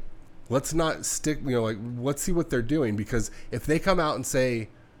 wait, let's not stick, let's see what they're doing. Because if they come out and say,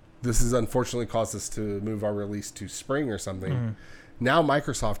 this has unfortunately caused us to move our release to spring or something, now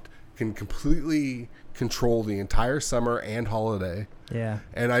Microsoft can completely control the entire summer and holiday. Yeah.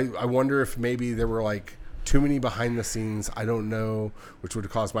 And I wonder if maybe there were like too many behind the scenes, I don't know, which would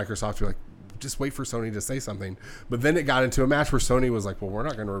have caused Microsoft to be like, just wait for Sony to say something. But then it got into a match where Sony was like, well, we're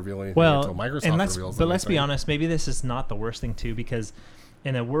not going to reveal anything until Microsoft reveals something. But let's be honest, maybe this is not the worst thing too, because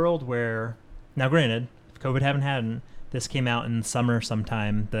in a world where, now granted, if COVID hadn't, this came out in summer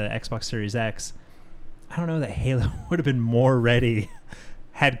sometime, the Xbox Series X, I don't know that Halo would have been more ready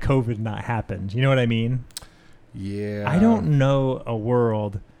had COVID not happened. You know what I mean? Yeah. I don't know a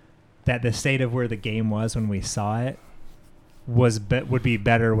world that the state of where the game was when we saw it would be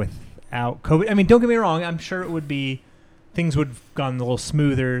better without COVID. I mean, don't get me wrong. I'm sure it would be. Things would have gone a little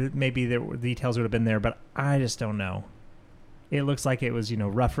smoother. Maybe the details would have been there, but I just don't know. It looks like it was,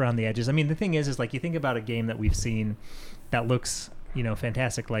 rough around the edges. I mean, the thing is like you think about a game that we've seen that looks,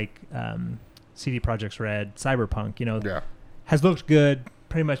 fantastic, like CD Projekt's Red, Cyberpunk, has looked good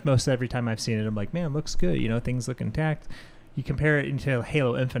pretty much most every time I've seen it. I'm like, man, it looks good. Things look intact. You compare it into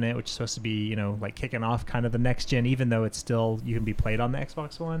Halo Infinite, which is supposed to be, like kicking off kind of the next gen, even though it's still, you can be played on the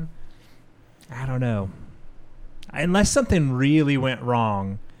Xbox One. I don't know. Unless something really went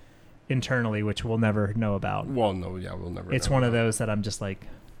wrong internally, which we'll never know about. Well, no, yeah, we'll never. It's one of those that I'm just like,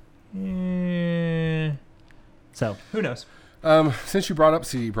 So, who knows? Since you brought up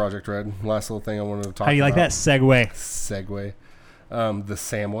CD Projekt Red, last little thing I wanted to talk about. How do you like that segue? The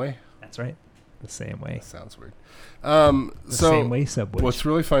Samway. That's right. The Samway. That sounds weird. Samway subway. What's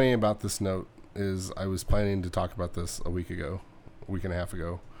really funny about this note is I was planning to talk about this a week and a half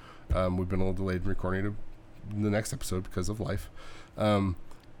ago. We've been a little delayed in recording the next episode because of life.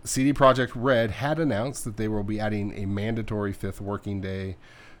 CD Projekt Red had announced that they will be adding a mandatory 5th working day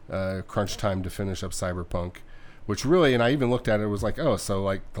crunch time to finish up Cyberpunk, which really, and I even looked at it, was like, oh, so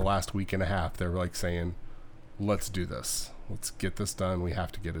like the last week and a half, they're like saying, let's do this. Let's get this done. We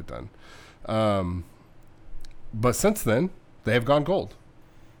have to get it done. But since then, they have gone gold.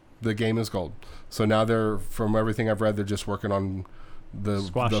 The game is gold. So now from everything I've read, they're just working on the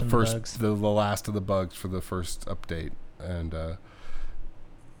last of the bugs for the first update. And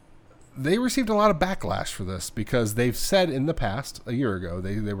they received a lot of backlash for this because they've said in the past, a year ago,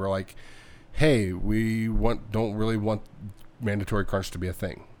 they were like, hey, we don't really want mandatory crunch to be a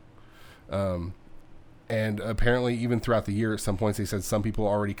thing. And apparently even throughout the year, at some points they said some people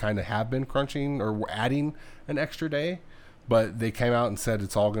already kind of have been crunching or adding an extra day, but they came out and said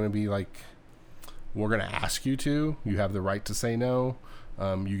it's all going to be like, we're going to ask you to. You have the right to say no.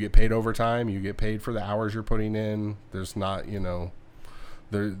 You get paid overtime. You get paid for the hours you're putting in. There's not,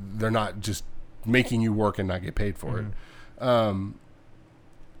 they're not just making you work and not get paid for it.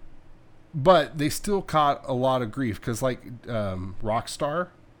 But they still caught a lot of grief because like Rockstar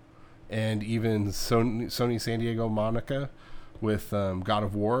and even Sony San Diego Monica with God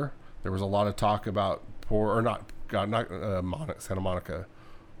of War, there was a lot of talk about Santa Monica,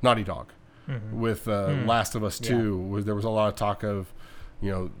 Naughty Dog. With Last of Us 2, there was a lot of talk of,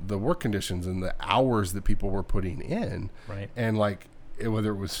 the work conditions and the hours that people were putting in, right? And like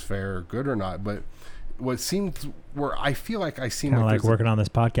whether it was fair or good or not. But what seemed where I feel like I seem like working on this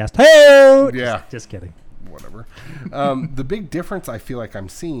podcast. Hey, yeah, just kidding. Whatever. The big difference I feel like I'm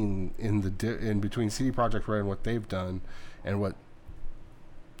seeing in between CD Projekt Red and what they've done and what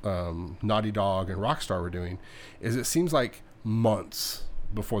Naughty Dog and Rockstar were doing is it seems like months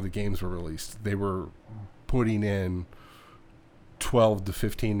before the games were released, they were putting in 12 to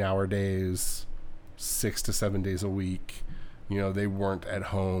 15 hour days, 6 to 7 days a week. They weren't at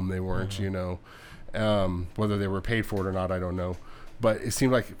home. They weren't, whether they were paid for it or not, I don't know. But it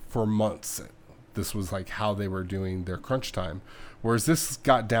seemed like for months, this was like how they were doing their crunch time. Whereas this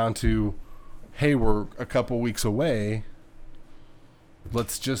got down to, hey, we're a couple weeks away.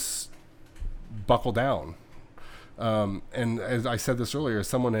 Let's just buckle down. And as I said this earlier, as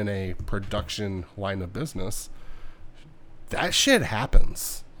someone in a production line of business, that shit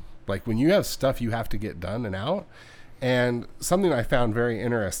happens. Like when you have stuff you have to get done and out. And something I found very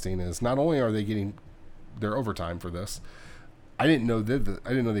interesting is not only are they getting their overtime for this, I didn't know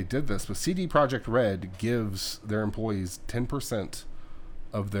they did this, but CD Projekt Red gives their employees 10%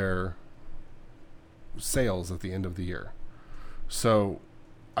 of their sales at the end of the year. So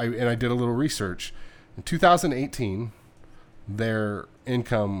I did a little research. In 2018, their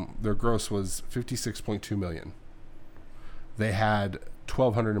gross was $56.2 million. They had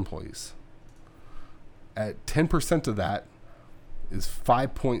 1,200 employees. At 10% of that is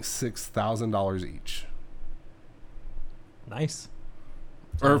 $5.6 thousand each. Nice.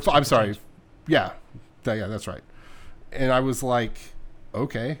 Or I'm sorry, yeah, that's right. And I was like,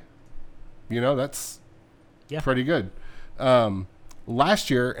 okay, that's pretty good. Last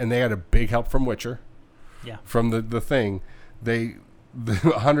year, and they had a big help from Witcher. Yeah. From the thing, the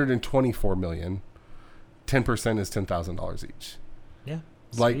 $124 million, 10% is $10,000 each. Yeah.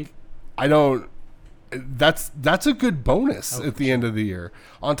 Like, sweet. I don't. That's a good bonus at the end of the year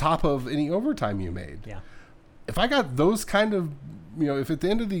on top of any overtime you made. Yeah. If I got those kind of, if at the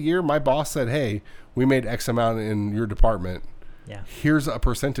end of the year my boss said, "Hey, we made X amount in your department. Yeah. Here's a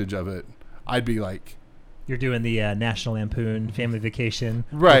percentage of it," I'd be like, You're doing the National Lampoon Family Vacation.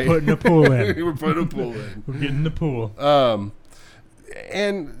 Right. We're putting a pool in. We're putting a pool in. We're getting the pool.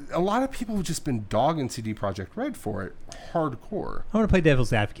 And a lot of people have just been dogging CD Projekt Red for it hardcore. I want to play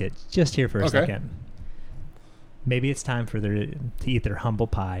devil's advocate just here for a second. Maybe it's time for to eat their humble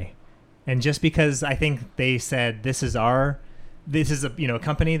pie. And just because I think they said this is a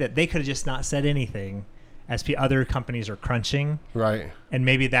company that they could have just not said anything as other companies are crunching. Right. And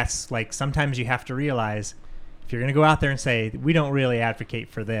maybe that's like sometimes you have to realize if you're going to go out there and say we don't really advocate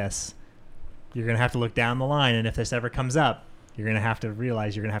for this, you're going to have to look down the line. And if this ever comes up, you're going to have to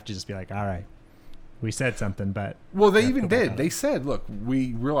realize you're going to have to just be like, all right, we said something, but... Well, they even did. They said, look,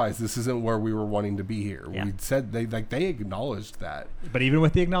 we realize this isn't where we were wanting to be here. Yeah. We said they acknowledged that. But even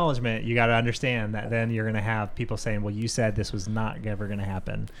with the acknowledgement, you got to understand that then you're going to have people saying, well, you said this was not ever going to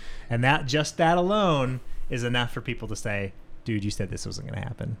happen. And that alone is enough for people to say, dude, you said this wasn't going to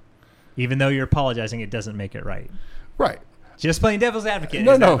happen. Even though you're apologizing, it doesn't make it right. Right. Just playing devil's advocate.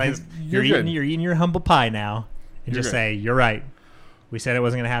 You're eating your humble pie now. And just say, you're right. We said it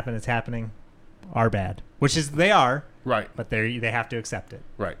wasn't going to happen. It's happening. Our bad. Which is, they are. Right. But they have to accept it.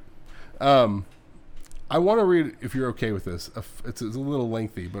 Right. I want to read, if you're okay with this, it's a little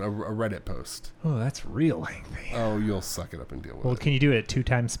lengthy, but a Reddit post. Oh, that's real lengthy. Oh, you'll suck it up and deal with it. Well, can you do it at 2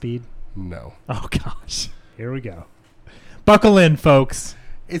 times speed? No. Oh, gosh. Here we go. Buckle in, folks.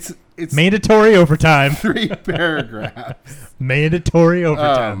 It's mandatory overtime. 3 paragraphs. Mandatory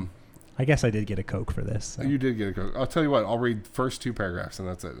overtime. I guess I did get a Coke for this. So. You did get a Coke. I'll tell you what. I'll read the first 2 paragraphs, and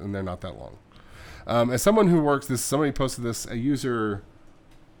that's it. And they're not that long. As someone who works this, somebody posted this. A user,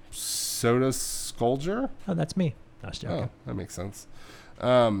 Soda Skulger. Oh, that's me. I was joking. Oh, that makes sense.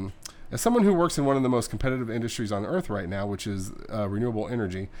 As someone who works in one of the most competitive industries on Earth right now, which is renewable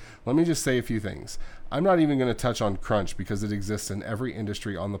energy, let me just say a few things. I'm not even going to touch on crunch because it exists in every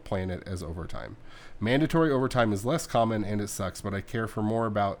industry on the planet as overtime. Mandatory overtime is less common and it sucks, but I care for more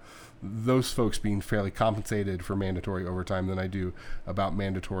about those folks being fairly compensated for mandatory overtime than I do about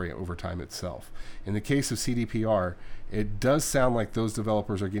mandatory overtime itself. In the case of CDPR, it does sound like those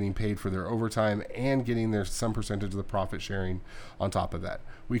developers are getting paid for their overtime and getting some percentage of the profit sharing on top of that.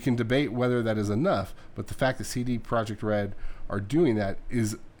 We can debate whether that is enough, but the fact that CD Projekt Red are doing that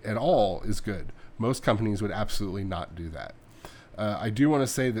is good. Most companies would absolutely not do that. I do want to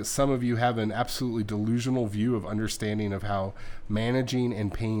say that some of you have an absolutely delusional view of understanding of how managing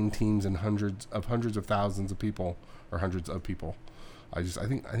and paying teams and hundreds of thousands of people, or hundreds of people. I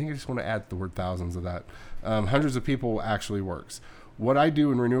think I just want to add the word thousands of that. Hundreds of people actually works. What I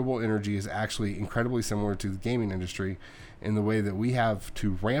do in renewable energy is actually incredibly similar to the gaming industry in the way that we have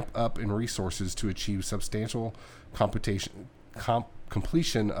to ramp up in resources to achieve substantial completion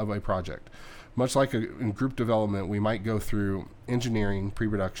of a project. Much like in group development, we might go through engineering,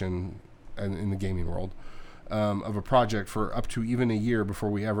 pre-production, and in the gaming world, of a project for up to even a year before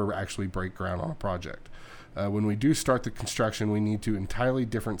we ever actually break ground on a project. When we do start the construction, we need to entirely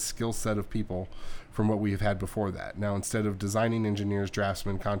different skill set of people from what we have had before that. Now, instead of designing engineers,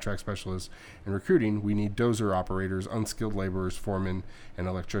 draftsmen, contract specialists, and recruiting, we need dozer operators, unskilled laborers, foremen, and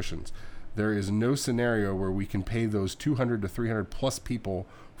electricians. There is no scenario where we can pay those 200 to 300 plus people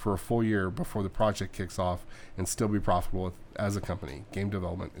for a full year before the project kicks off and still be profitable as a company. Game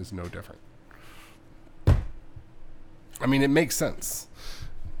development is no different. I mean, it makes sense.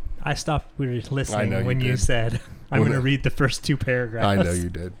 I stopped listening when you said, I'm going to read the first 2 paragraphs. I know you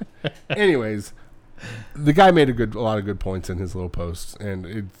did. Anyways, the guy made a lot of good points in his little post, and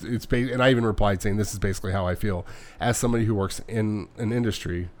and I even replied saying this is basically how I feel as somebody who works in an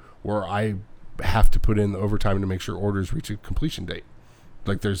industry where I have to put in the overtime to make sure orders reach a completion date.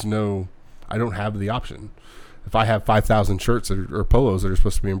 Like I don't have the option. If I have 5,000 shirts or polos that are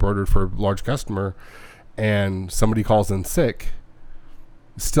supposed to be embroidered for a large customer and somebody calls in sick,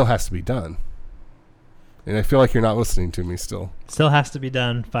 it still has to be done. And I feel like you're not listening to me still. Still has to be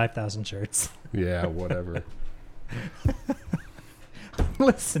done, 5,000 shirts. Yeah, whatever. I'm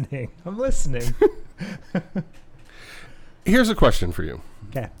listening. Here's a question for you.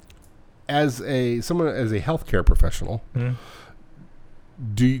 Okay. As a healthcare professional,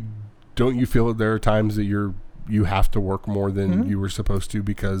 don't you feel that there are times that you have to work more than you were supposed to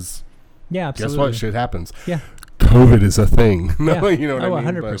because absolutely. Guess what? Shit happens. Yeah. COVID is a thing. You know what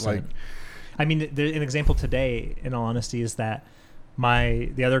I mean? 100%. I mean, an example today, in all honesty, is that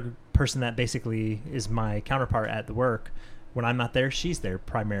the other person that basically is my counterpart at the work, when I'm not there, she's there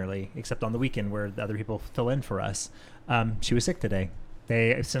primarily, except on the weekend where the other people fill in for us. She was sick today.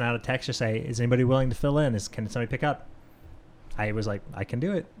 They sent out a text to say, is anybody willing to fill in? Can somebody pick up? I was like, I can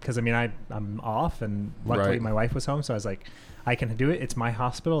do it. Because, I mean, I'm off, and luckily my wife was home. So I was like, I can do it. It's my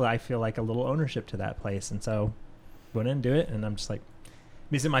hospital. I feel like a little ownership to that place. And so went in and do it. And I'm just like,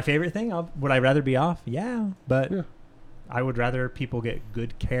 is it my favorite thing? Would I rather be off? Yeah. But I would rather people get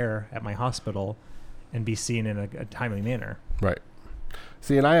good care at my hospital and be seen in a timely manner. Right.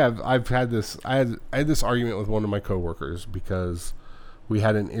 See, and I had this argument with one of my coworkers because we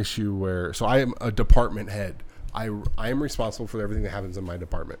had an issue where, so I am a department head. I am responsible for everything that happens in my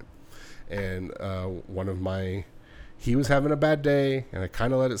department. And he was having a bad day, and I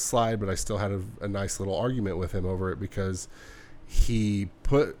kind of let it slide, but I still had a nice little argument with him over it because he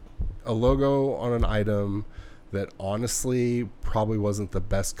put a logo on an item that honestly probably wasn't the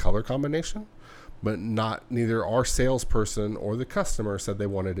best color combination, but neither our salesperson or the customer said they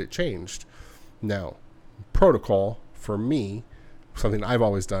wanted it changed. Now, protocol for me, something I've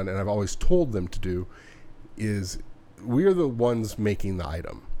always done and I've always told them to do, is we're the ones making the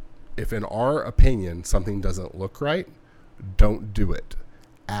item. If in our opinion something doesn't look right, don't do it.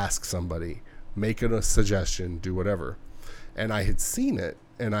 Ask somebody, make it a suggestion, do whatever. And I had seen it,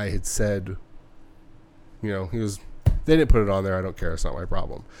 and I had said, they didn't put it on there, I don't care, it's not my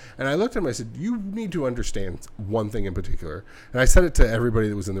problem. And I looked at him, I said, you need to understand one thing in particular. And I said it to everybody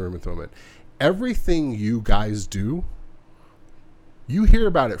that was in the room at the moment. Everything you guys do, you hear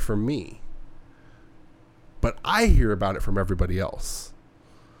about it from me, but I hear about it from everybody else.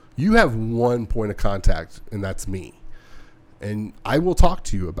 You have one point of contact, and that's me. And I will talk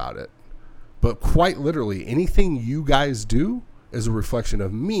to you about it. But quite literally, anything you guys do is a reflection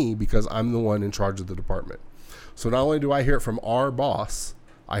of me because I'm the one in charge of the department. So not only do I hear it from our boss,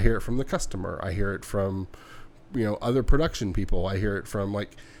 I hear it from the customer. I hear it from, other production people. I hear it from,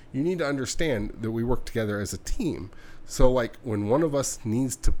 you need to understand that we work together as a team. So, when one of us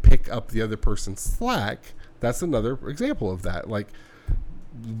needs to pick up the other person's slack, that's another example of that.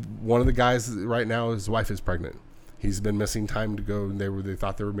 One of the guys right now, his wife is pregnant. He's been missing time to go. They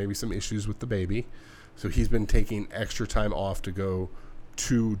thought there were maybe some issues with the baby. So he's been taking extra time off to go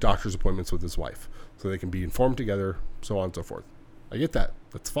to doctor's appointments with his wife so they can be informed together, so on and so forth. I get that.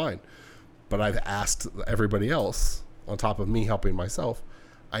 That's fine. But I've asked everybody else, on top of me helping myself,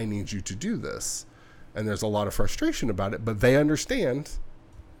 I need you to do this. And there's a lot of frustration about it, but they understand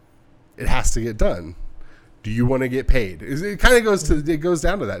it has to get done. Do you want to get paid? It kind of goes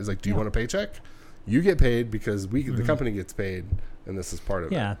down to that. It's like, do you want a paycheck? You get paid because the company gets paid, and this is part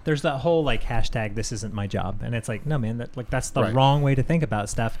of it. Yeah, there's that whole hashtag this isn't my job, and it's like, no man, that's the wrong way to think about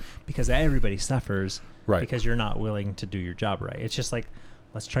stuff because everybody suffers because you're not willing to do your job right. It's just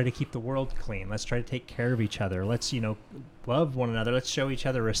let's try to keep the world clean. Let's try to take care of each other. Let's love one another. Let's show each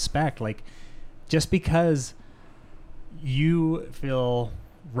other respect. Just because you feel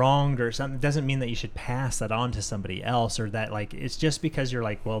wronged or something doesn't mean that you should pass that on to somebody else, or that it's just because you're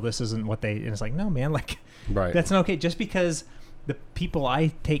well, this isn't what they, and it's no man, that's not okay. Just because the people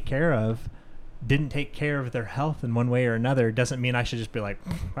I take care of didn't take care of their health in one way or another doesn't mean I should just be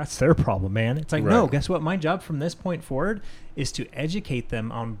that's their problem, man. It's no, guess what, my job from this point forward is to educate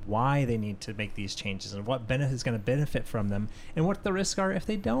them on why they need to make these changes and what benefit is going to benefit from them and what the risks are if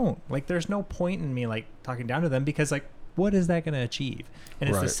they don't. There's no point in me talking down to them because what is that going to achieve? And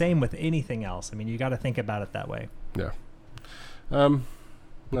it's the same with anything else. I mean, you got to think about it that way. Yeah.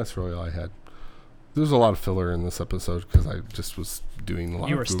 That's really all I had. There's a lot of filler in this episode because I just was doing a lot of Google.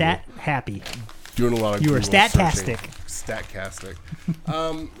 You were stat happy. Doing a lot of You were stat-tastic. Stat-castic.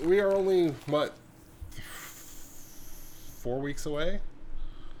 We are only, 4 weeks away?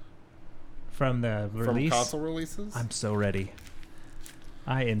 From the release? From console releases? I'm so ready.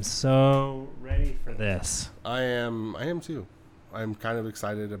 I am so ready for this. I am too. I'm kind of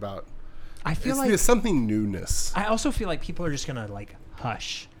excited about. I feel there's something newness. I also feel like people are just gonna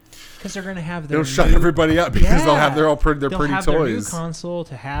hush because they're gonna have they'll shut everybody up because they'll have their pretty toys. Their new console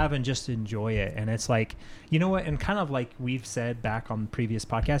to have and just enjoy it. And it's you know what? And kind of we've said back on previous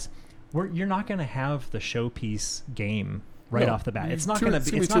podcasts, you're not gonna have the showpiece game right off the bat. It's not going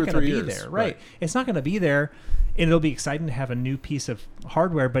to be. It's not going to be there, right? It's not going to be there, and it'll be exciting to have a new piece of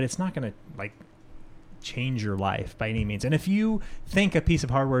hardware, but it's not going to change your life by any means. And if you think a piece of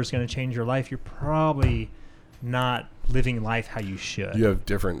hardware is going to change your life, you're probably not living life how you should. You have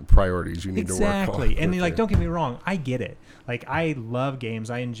different priorities you need to work on. Exactly. And don't get me wrong, I get it. I love games,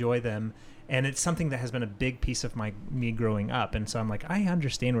 I enjoy them, and it's something that has been a big piece of me growing up. And so I'm I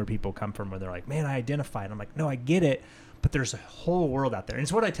understand where people come from, where they're man, I identify. And I'm no, I get it. But there's a whole world out there. And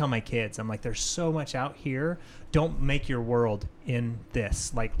it's what I tell my kids. I'm there's so much out here. Don't make your world in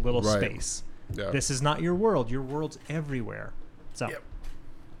this little space. Yeah. This is not your world. Your world's everywhere. So,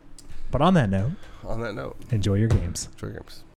 But on that note, enjoy your games. Enjoy your games.